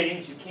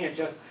writings. You can't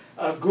just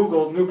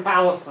Google New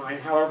Palestine,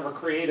 however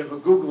creative a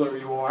Googler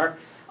you are.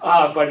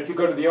 But if you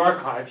go to the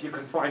archive, you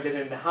can find it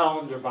in the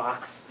Hollander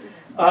box.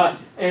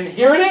 And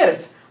here it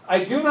is.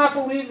 I do not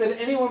believe that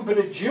anyone but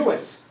a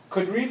Jewess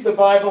could read the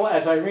Bible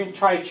as Irene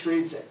Treich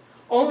reads it.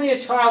 Only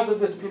a child of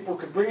this people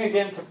could bring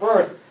again to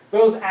birth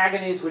those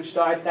agonies which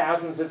died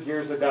thousands of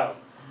years ago.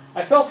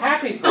 I felt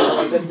happy for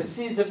them that the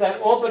seeds of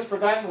that all but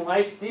forgotten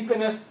life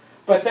deepen us,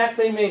 but that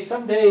they may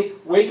someday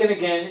waken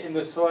again in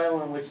the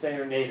soil in which they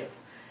are native.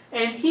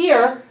 And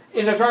here,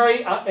 in a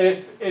very,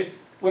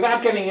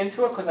 without getting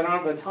into it, because I don't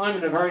have the time,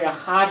 in a very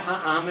Ahad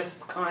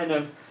Ha'amist kind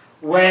of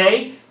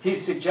way,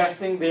 he's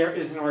suggesting there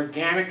is an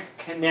organic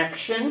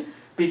connection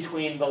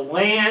between the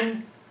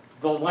land,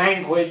 the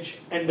language,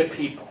 and the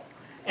people.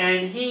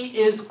 And he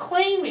is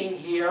claiming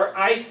here,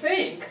 I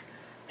think,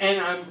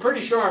 and I'm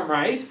pretty sure I'm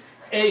right,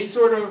 a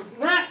sort of,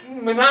 not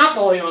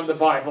monopoly on the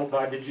Bible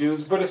by the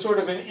Jews, but a sort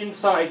of an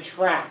inside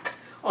track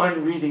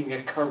on reading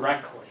it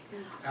correctly.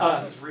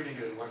 He's reading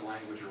it in what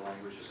language or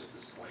languages at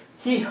this point?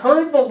 He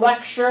heard the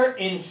lecture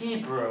in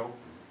Hebrew.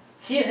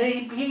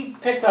 He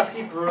picked up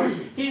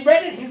Hebrew. He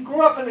read it. He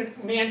grew up in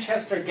a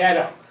Manchester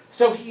ghetto.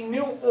 So he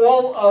knew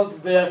all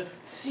of the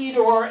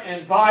Siddur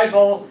and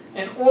Bible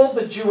and all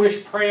the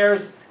Jewish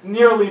prayers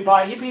nearly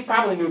by, he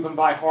probably knew them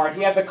by heart.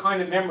 He had the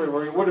kind of memory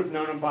where he would have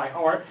known them by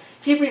heart.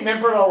 He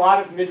remembered a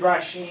lot of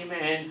midrashim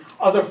and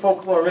other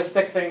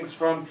folkloristic things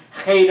from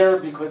Cheder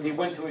because he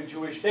went to a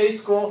Jewish day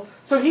school.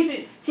 So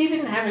he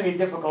didn't have any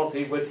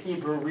difficulty with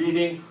Hebrew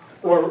reading,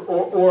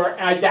 or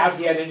I doubt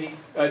he had any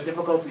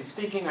difficulty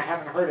speaking. I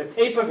haven't heard a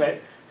tape of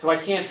it, so I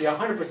can't be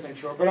 100%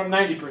 sure, but I'm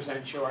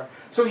 90% sure.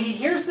 So he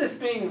hears this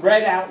being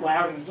read out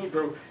loud in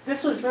Hebrew.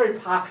 This was very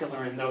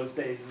popular in those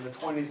days, in the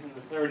 20s and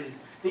the 30s,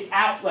 the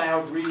out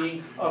loud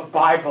reading of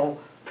Bible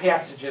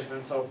passages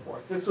and so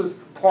forth. This was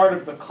part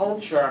of the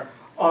culture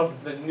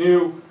of the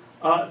new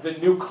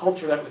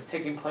culture that was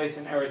taking place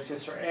in Eretz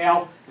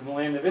Yisrael, in the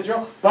land of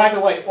Israel. By the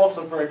way,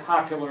 also very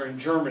popular in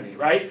Germany,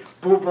 right?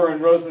 Buber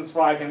and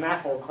Rosenzweig and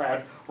that whole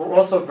crowd were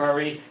also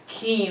very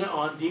keen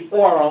on the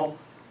oral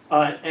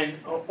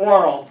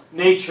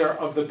nature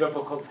of the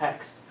biblical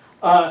text.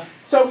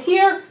 So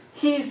here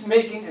he's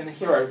making, and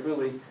here I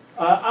really,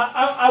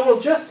 I will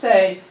just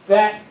say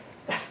that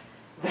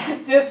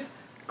this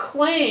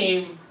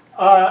claim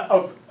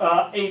of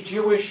a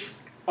Jewish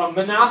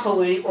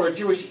monopoly or a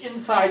Jewish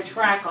inside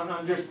track on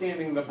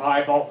understanding the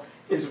Bible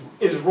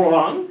is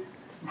wrong,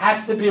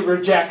 has to be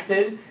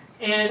rejected,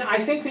 and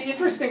I think the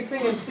interesting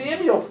thing in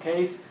Samuel's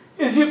case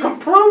is you can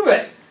prove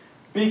it,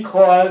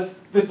 because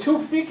the two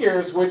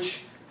figures which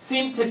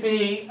seem to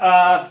be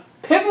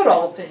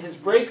pivotal to his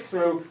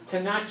breakthrough,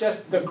 to not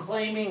just the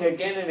claiming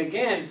again and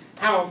again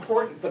how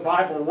important the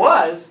Bible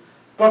was,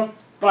 but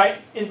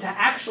into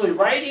actually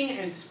writing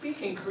and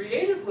speaking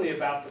creatively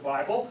about the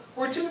Bible,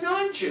 were two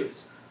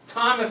non-Jews,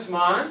 Thomas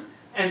Mann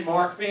and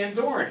Mark Van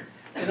Doren.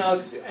 And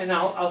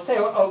I'll say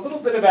a little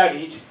bit about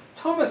each.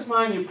 Thomas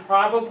Mann, you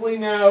probably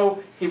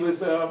know. He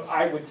was,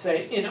 I would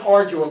say,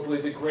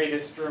 inarguably the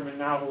greatest German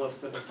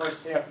novelist of the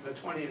first half of the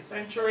 20th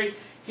century.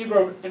 He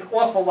wrote an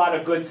awful lot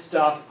of good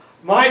stuff.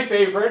 My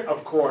favorite,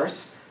 of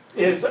course,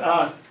 is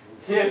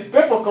his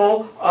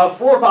biblical,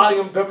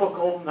 4-volume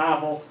biblical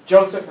novel,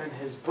 Joseph and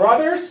His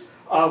Brothers,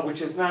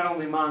 which is not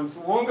only Mann's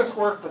longest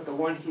work, but the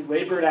one he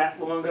labored at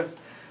longest.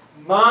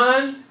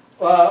 Mann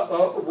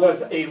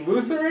was a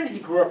Lutheran. He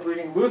grew up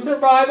reading Luther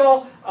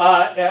Bible.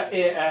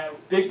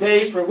 Big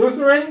day for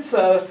Lutherans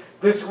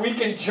this week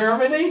in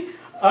Germany.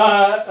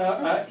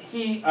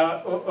 He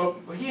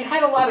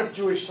had a lot of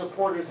Jewish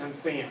supporters and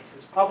fans.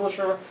 His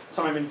publisher,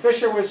 Simon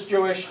Fisher, was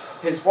Jewish.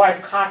 His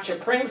wife, Katja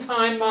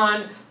Pringsheim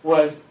Mann,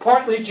 was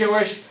partly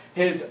Jewish.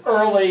 His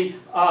early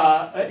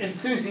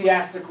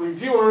enthusiastic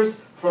reviewers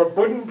for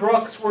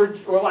Buddenbrooks were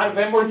a lot of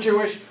them were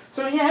Jewish.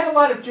 So he had a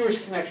lot of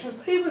Jewish connections,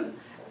 but he was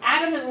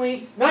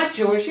adamantly not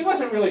Jewish. He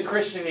wasn't really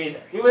Christian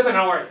either. He was an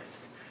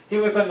artist. He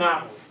was a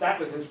novelist. That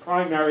was his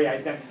primary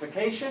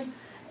identification.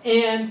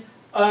 And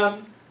let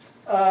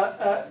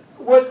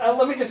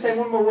me just say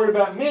one more word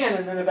about Man,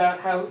 and then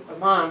about how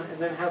Man, and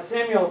then how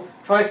Samuel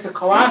tries to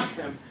co-opt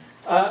him.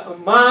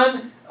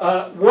 Man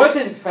was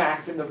in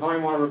fact in the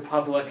Weimar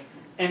Republic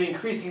an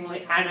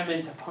increasingly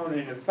adamant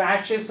opponent of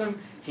fascism.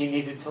 He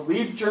needed to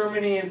leave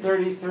Germany in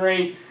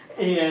 '33,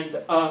 and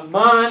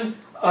Man,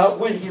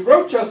 when he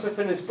wrote Joseph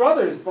and His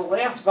Brothers, the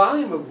last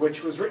volume of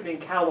which was written in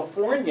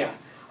California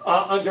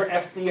under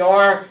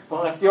FDR,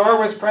 while FDR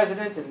was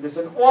president, and there's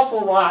an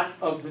awful lot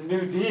of the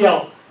New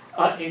Deal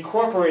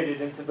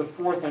incorporated into the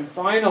fourth and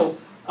final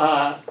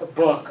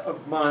book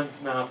of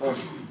Man's novel.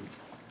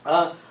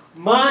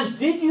 Man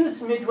did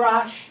use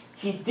Midrash.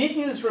 He did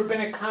use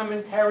rabbinic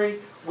commentary.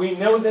 We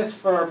know this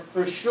for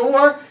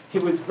sure. He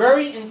was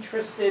very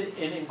interested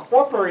in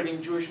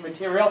incorporating Jewish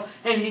material,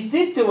 and he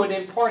did do it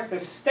in part to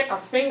stick a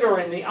finger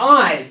in the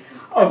eye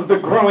of the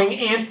growing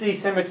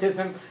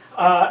anti-Semitism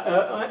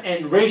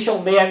and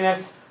racial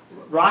madness,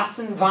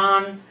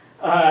 Rassenwahn,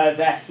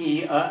 that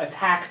he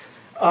attacked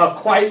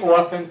quite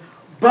often.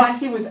 But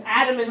he was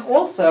adamant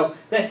also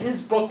that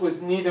his book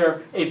was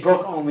neither a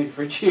book only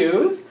for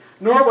Jews,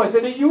 nor was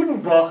it a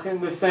Judenbuch in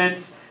the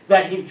sense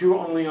that he drew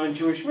only on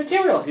Jewish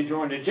material. He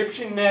drew on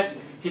Egyptian myth,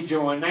 he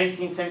drew on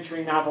 19th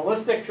century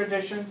novelistic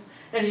traditions,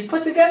 and he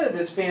put together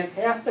this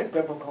fantastic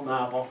biblical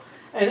novel.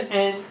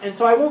 And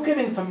so I won't get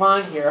into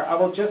Man here. I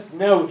will just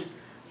note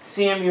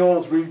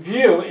Samuel's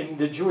review in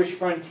The Jewish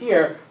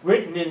Frontier,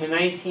 written in the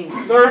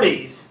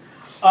 1930s.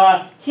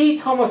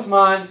 Thomas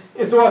Mann,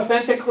 is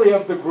authentically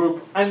of the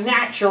group a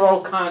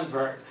natural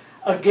convert,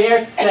 a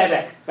ger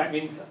tzedek, that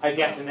means, I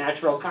guess, a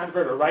natural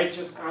convert, a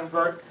righteous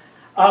convert.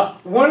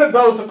 One of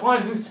those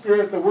upon whose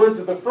spirit the words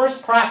of the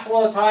first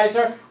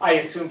proselytizer, I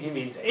assume he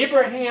means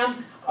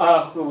Abraham,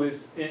 who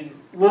is in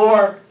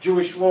lore,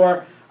 Jewish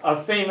lore,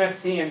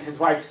 famous, he and his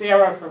wife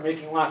Sarah, for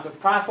making lots of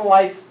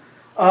proselytes,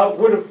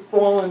 would have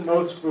fallen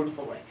most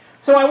fruitfully.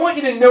 So I want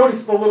you to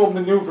notice the little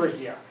maneuver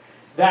here,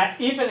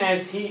 that even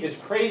as he is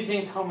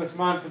praising Thomas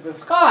Mann to the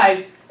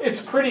skies,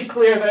 it's pretty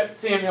clear that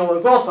Samuel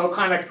is also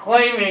kind of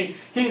claiming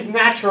he's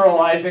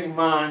naturalizing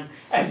Mann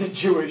as a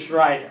Jewish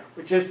writer,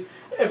 which is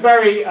a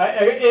very,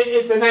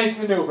 it's a nice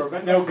maneuver,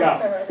 but no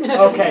go.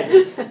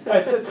 Okay,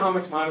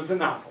 Thomas Mann is a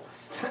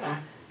novelist,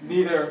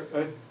 neither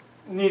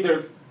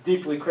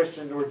deeply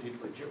Christian nor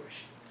deeply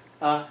Jewish.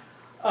 But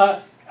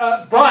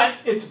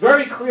it's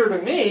very clear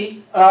to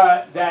me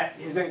that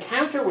his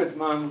encounter with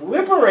Mann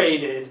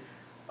liberated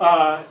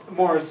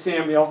Morris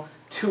Samuel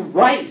to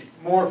write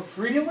more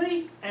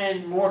freely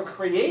and more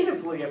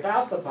creatively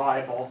about the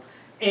Bible.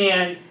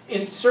 And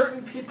in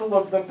certain people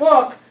of the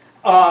book,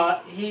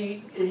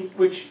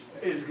 which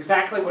is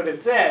exactly what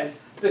it says,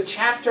 the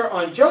chapter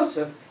on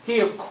Joseph, he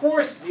of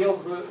course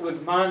deals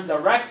with Man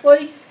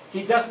directly.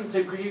 He doesn't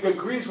agree, he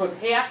agrees with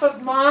half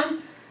of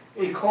Man.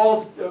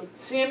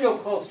 Samuel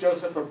calls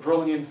Joseph a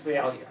brilliant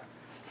failure.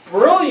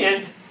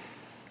 Brilliant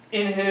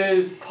in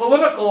his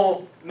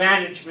political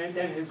management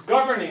and his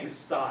governing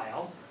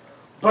style,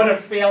 but a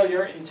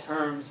failure in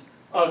terms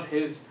of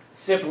his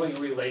sibling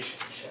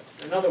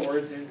relationships. In other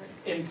words,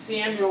 in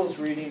Samuel's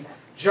reading,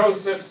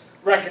 Joseph's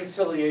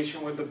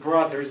reconciliation with the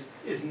brothers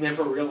is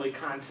never really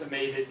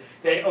consummated.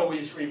 They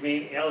always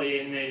remain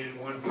alienated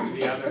one from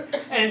the other.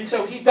 And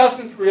so he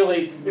doesn't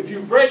really, if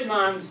you've read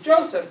Mann's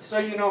Joseph, so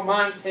you know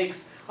Mann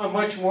takes a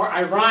much more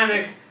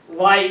ironic,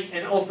 light,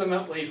 and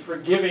ultimately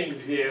forgiving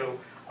view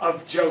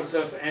of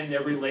Joseph and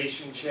their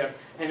relationship.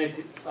 And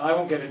I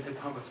won't get into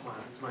Thomas Mann,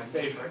 it's my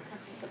favorite.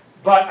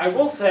 But I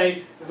will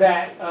say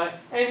that,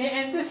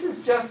 and this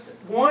is just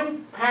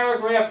one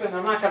paragraph, and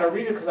I'm not going to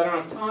read it because I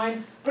don't have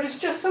time, but it's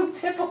just so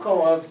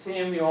typical of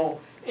Samuel,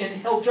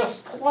 and he'll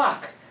just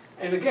pluck.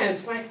 And again,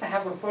 it's nice to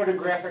have a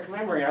photographic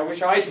memory. I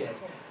wish I did.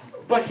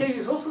 But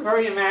he's also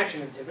very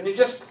imaginative, and he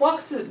just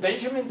plucks his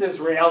Benjamin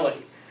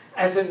Disraeli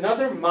as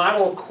another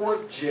model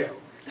court Jew,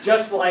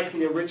 just like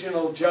the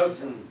original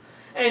Joseph.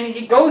 And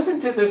he goes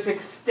into this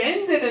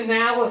extended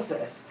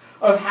analysis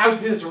of how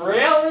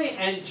Disraeli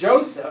and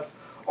Joseph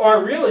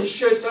are really,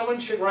 someone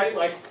should write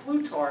like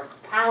Plutarch,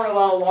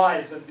 parallel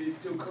lives of these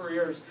two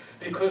careers,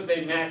 because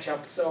they match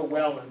up so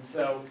well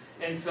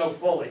and so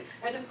fully.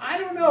 And I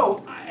don't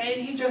know,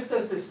 and he just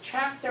does this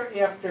chapter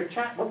after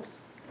chapter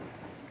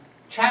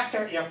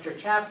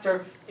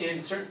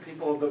in certain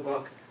people of the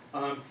book.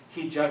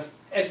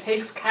 It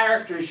takes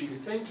characters you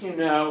think you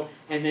know,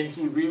 and then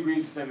he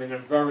rereads them in a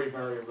very,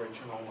 very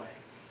original way.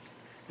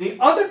 The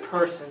other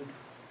person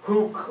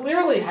who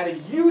clearly had a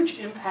huge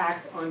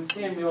impact on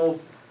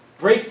Samuel's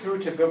breakthrough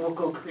to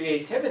biblical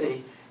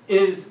creativity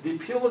is the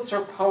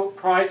Pulitzer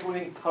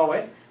Prize-winning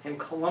poet and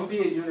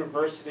Columbia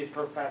University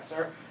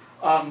professor,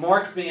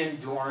 Mark Van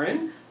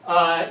Doren.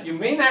 You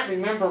may not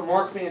remember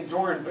Mark Van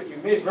Doren, but you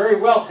may very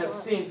well have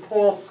seen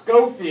Paul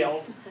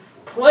Scofield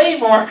play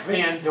Mark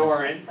Van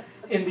Doren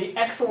in the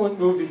excellent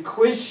movie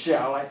Quiz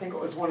Show. I think it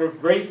was one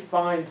of Ralph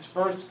Fiennes'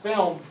 first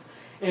films,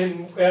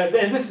 and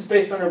this is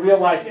based on a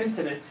real-life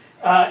incident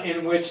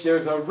in which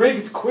there's a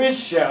rigged quiz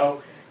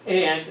show,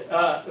 and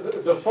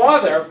the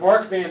father,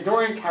 Mark Van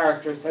Doren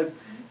character, says,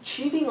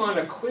 cheating on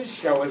a quiz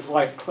show is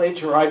like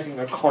plagiarizing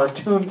a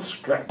cartoon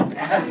strip.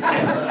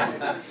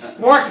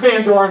 Mark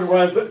Van Doren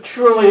was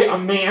truly a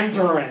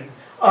mandarin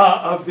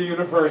of the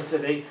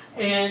university,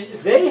 and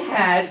they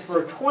had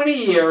for 20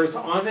 years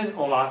on and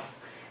off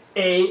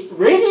a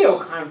radio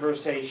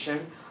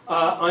conversation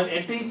on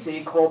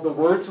NBC called The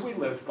Words We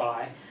Live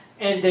By,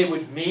 and they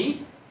would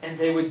meet and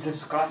they would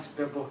discuss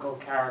biblical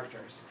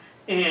characters.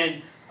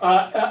 And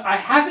I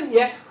haven't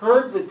yet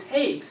heard the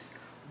tapes,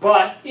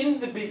 but In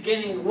the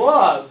Beginning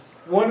Love,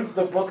 one of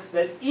the books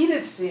that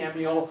Edith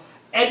Samuel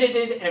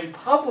edited and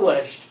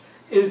published,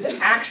 is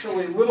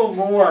actually little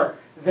more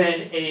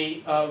than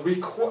a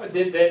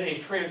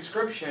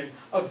transcription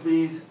of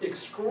these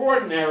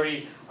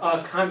extraordinary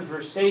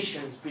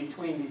conversations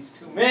between these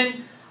two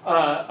men.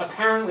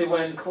 Apparently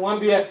when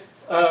Columbia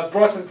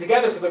brought them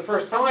together for the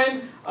first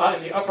time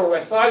in the Upper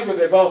West Side where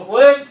they both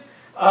lived,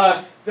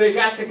 they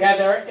got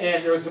together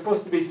and there was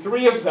supposed to be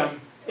 3 of them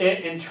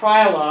in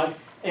trialogue,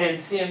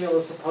 and Samuel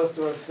is supposed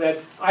to have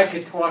said, I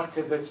could talk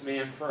to this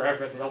man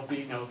forever, there'll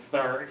be no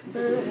third.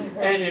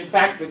 And in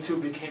fact, the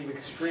two became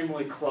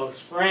extremely close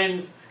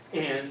friends,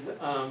 and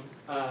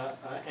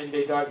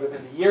they died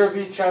within a year of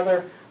each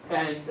other.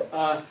 And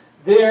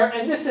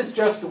this is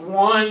just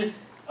one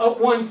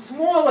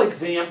small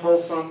example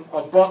from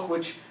a book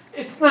which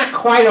it's not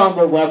quite on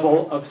the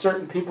level of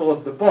certain people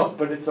of the book,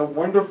 but it's a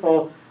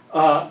wonderful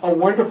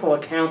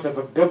account of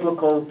a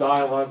biblical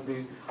dialogue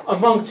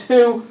among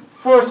 2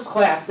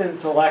 first-class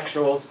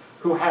intellectuals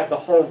who had the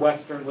whole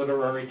Western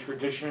literary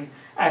tradition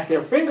at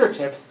their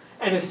fingertips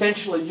and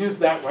essentially used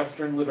that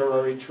Western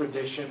literary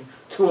tradition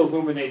to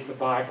illuminate the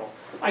Bible.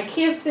 I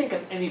can't think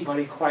of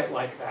anybody quite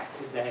like that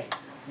today.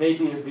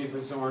 Maybe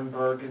Aviva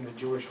Zornberg in the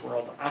Jewish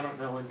world. I don't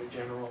know in the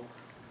general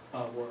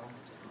world.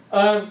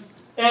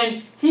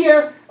 And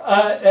here,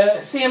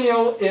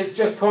 Samuel is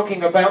just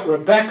talking about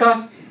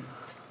Rebecca,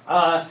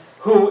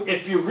 who,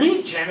 if you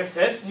read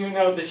Genesis, you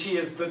know that she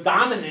is the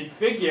dominant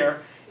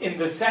figure in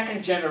the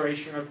second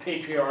generation of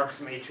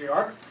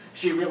matriarchs.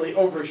 She really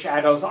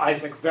overshadows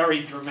Isaac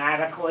very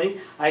dramatically,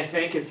 I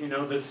think, if you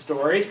know this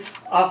story.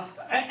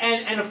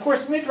 And of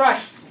course,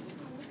 Midrash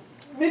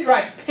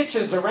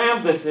pitches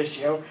around this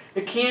issue.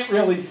 It can't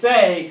really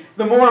say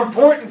the more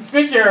important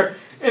figure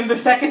in the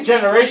second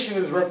generation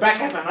is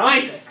Rebecca than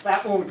Isaac.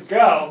 That won't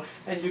go.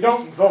 And you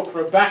don't invoke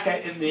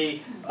Rebecca in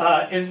the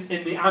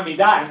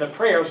Amidah, in the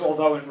prayers,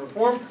 although in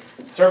Reform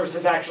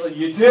services actually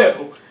you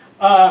do.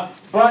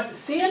 But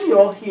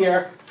Samuel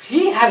here,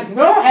 he has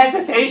no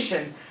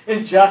hesitation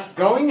in just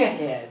going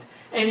ahead,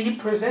 and he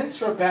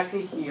presents Rebecca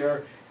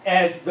here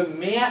as the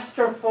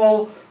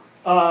masterful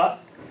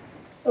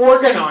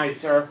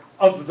organizer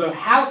of the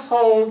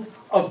household,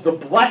 of the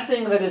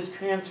blessing that is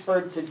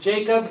transferred to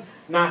Jacob,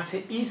 not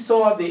to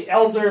Esau, the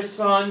elder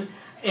son.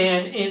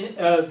 And in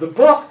the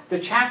book, the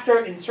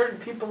chapter in certain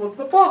people of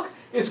the book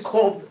is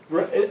called,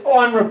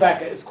 on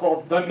Rebecca, is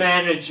called The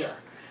Manager.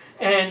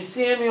 And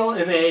Samuel,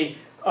 in a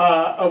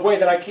way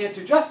that I can't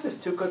do justice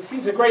to because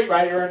he's a great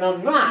writer and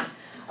I'm not,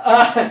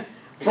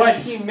 but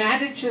he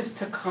manages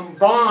to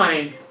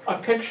combine a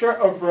picture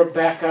of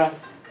Rebecca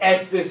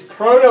as this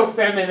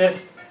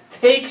proto-feminist,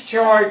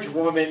 take-charge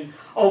woman,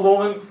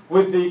 along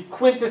with the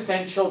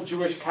quintessential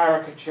Jewish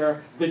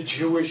caricature, the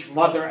Jewish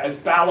mother as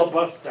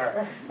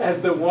Balabuster, as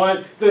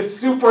the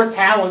super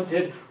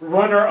talented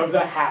runner of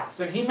the house.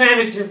 And he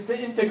manages to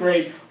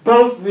integrate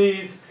both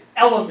these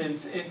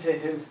elements into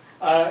his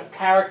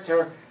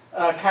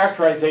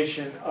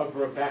characterization of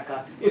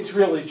Rebecca. It's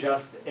really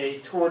just a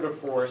tour de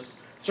force.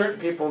 Certain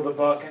people of the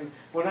book, and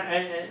when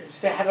I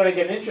say, how did I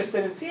get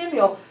interested in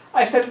Samuel?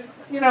 I said,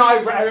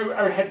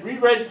 I had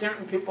reread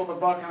certain people of the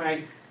book, and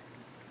I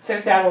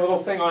sent out a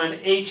little thing on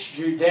H.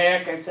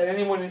 Judaic. I said,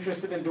 anyone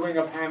interested in doing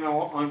a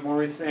panel on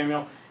Maurice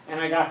Samuel?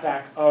 And I got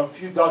back a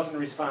few dozen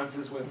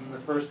responses within the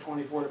first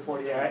 24 to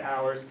 48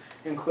 hours,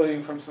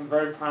 including from some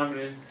very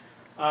prominent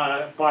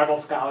Bible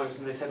scholars,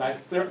 and they said,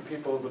 certain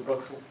people of the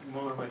book's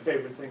one of my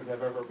favorite things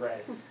I've ever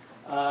read.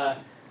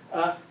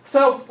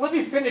 So let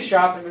me finish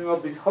up, and then there'll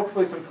be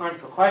hopefully some time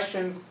for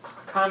questions,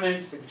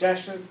 comments,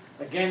 suggestions.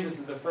 Again, this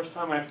is the first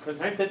time I've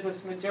presented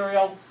this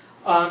material.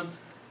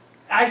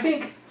 I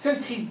think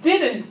since he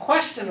didn't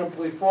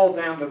questionably fall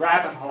down the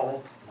rabbit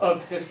hole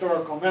of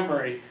historical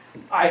memory,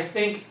 I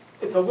think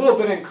it's a little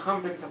bit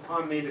incumbent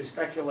upon me to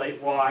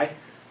speculate why.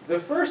 The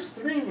first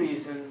 3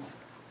 reasons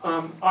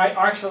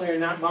actually are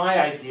not my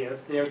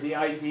ideas. They're the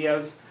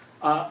ideas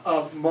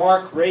of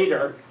Mark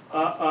Rader,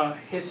 a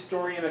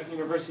historian at the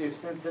University of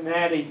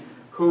Cincinnati,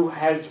 who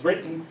has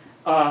written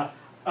a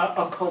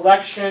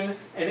collection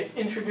and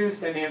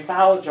introduced and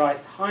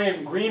anthologized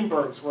Chaim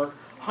Greenberg's work.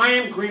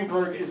 Chaim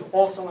Greenberg is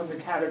also in the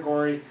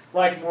category,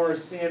 like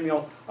Maurice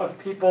Samuel, of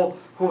people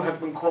who have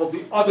been called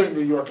the other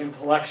New York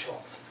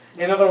intellectuals.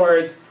 In other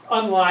words,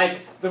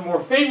 unlike the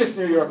more famous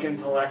New York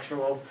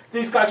intellectuals,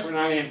 these guys were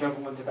not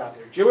ambivalent about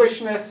their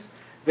Jewishness.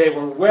 They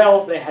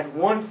had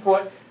one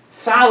foot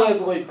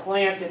solidly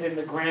planted in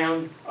the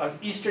ground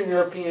of Eastern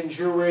European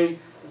Jewry.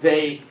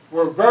 They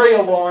were very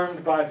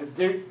alarmed by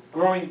the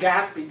growing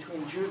gap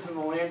between Jews in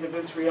the land of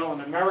Israel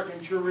and American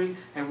Jewry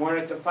and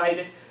wanted to fight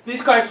it.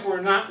 These guys were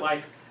not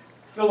like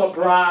Philip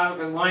Roth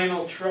and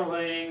Lionel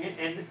Trilling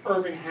and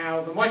Irving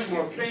Howe, the much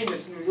more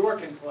famous New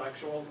York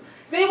intellectuals.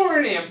 They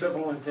weren't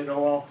ambivalent at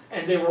all,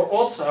 and they were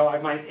also, I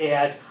might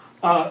add,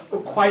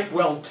 quite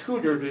well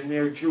tutored in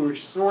their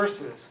Jewish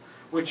sources,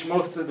 which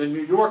most of the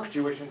New York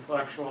Jewish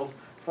intellectuals,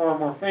 far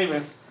more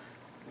famous,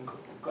 I'm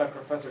glad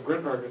Professor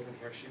Grinberg isn't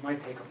here, she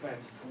might take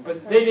offense,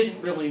 but they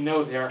didn't really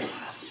know their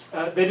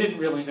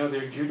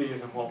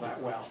Judaism all that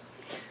well.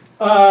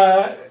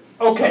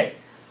 Okay.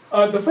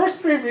 The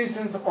first three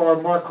reasons are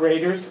Mark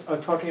Rader's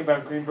talking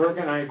about Greenberg,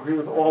 and I agree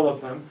with all of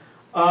them.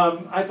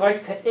 I'd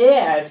like to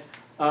add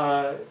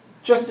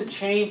just a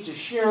change, the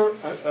sheer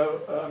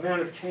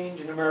amount of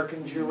change in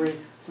American Jewry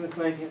since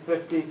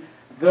 1950,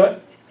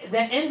 the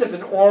end of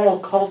an oral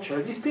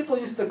culture. These people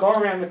used to go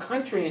around the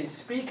country and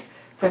speak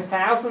to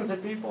thousands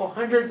of people,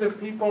 hundreds of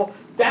people.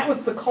 That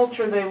was the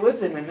culture they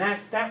lived in, and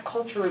that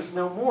culture is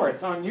no more.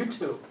 It's on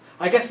YouTube.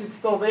 I guess it's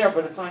still there,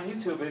 but it's on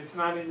YouTube, and it's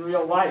not in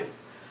real life.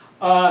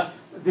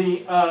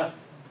 The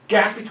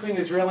gap between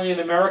Israeli and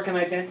American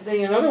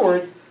identity. In other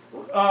words,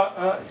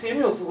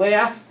 Samuel's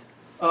last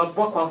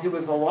book while he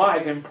was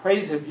alive, In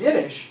Praise of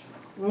Yiddish,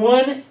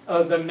 won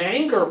the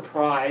Manger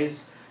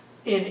Prize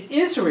in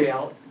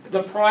Israel.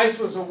 The prize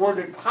was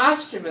awarded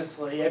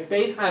posthumously at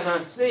Beit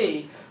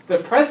HaNasi, the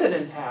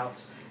president's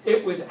house.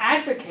 It was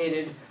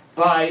advocated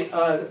by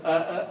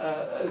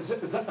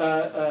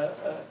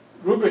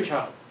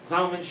Rubichov,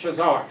 Zalman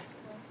Shazar,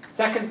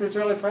 second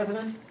Israeli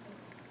president.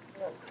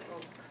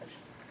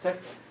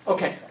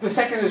 Okay, the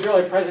second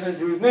Israeli president,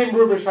 who was named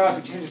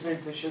Rubichov, who changed his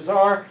name to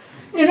Shazar.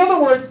 In other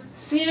words,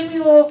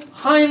 Samuel,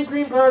 Chaim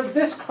Greenberg,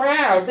 this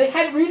crowd, they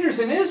had readers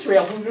in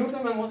Israel who knew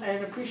them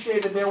and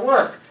appreciated their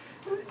work.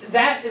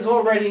 That is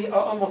already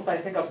almost, I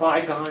think, a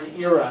bygone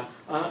era.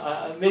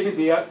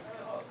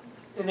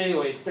 In any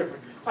way, it's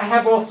different. I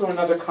have also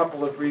another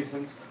couple of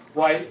reasons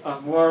why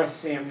Maurice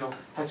Samuel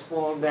has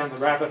fallen down the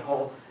rabbit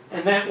hole,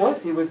 and that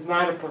was he was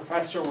not a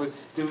professor with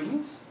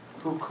students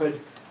who could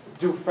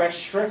do fresh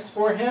shrifts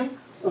for him,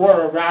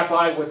 or a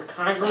rabbi with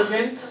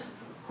congregants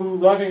who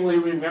lovingly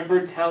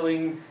remembered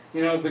telling,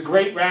 the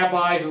great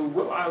rabbi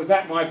who I was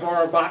at my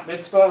bar bat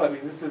mitzvah. I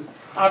mean, this is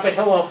Abba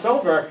Hillel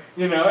Silver.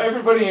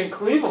 Everybody in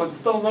Cleveland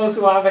still knows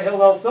who Abba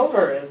Hillel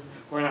Silver is.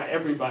 Well, not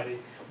everybody,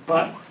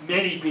 but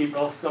many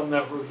people still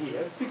know who he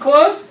is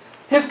because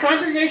his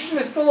congregation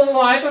is still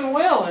alive and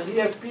well, and he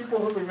has people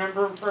who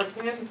remember him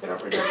firsthand. They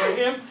don't remember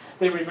him.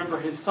 They remember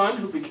his son,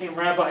 who became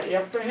rabbi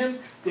after him,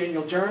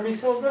 Daniel Jeremy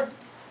Silver.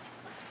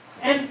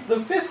 And the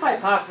fifth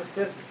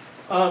hypothesis,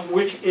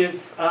 which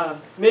is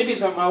maybe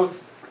the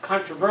most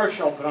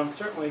controversial, but I'm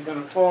certainly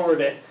going to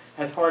forward it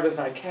as hard as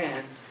I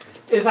can,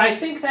 is I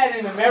think that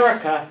in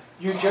America,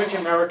 you judge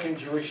American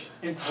Jewish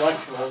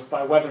intellectuals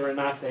by whether or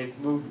not they've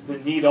moved the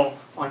needle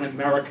on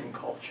American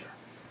culture.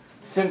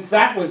 Since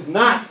that was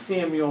not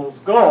Samuel's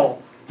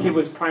goal, he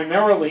was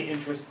primarily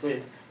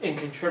interested in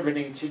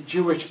contributing to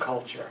Jewish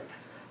culture.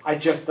 I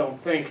just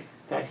don't think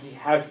that he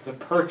has the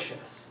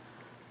purchase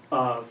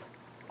of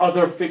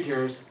other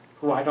figures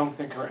who I don't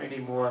think are any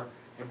more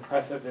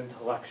impressive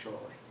intellectually.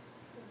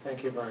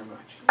 Thank you very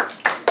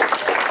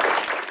much.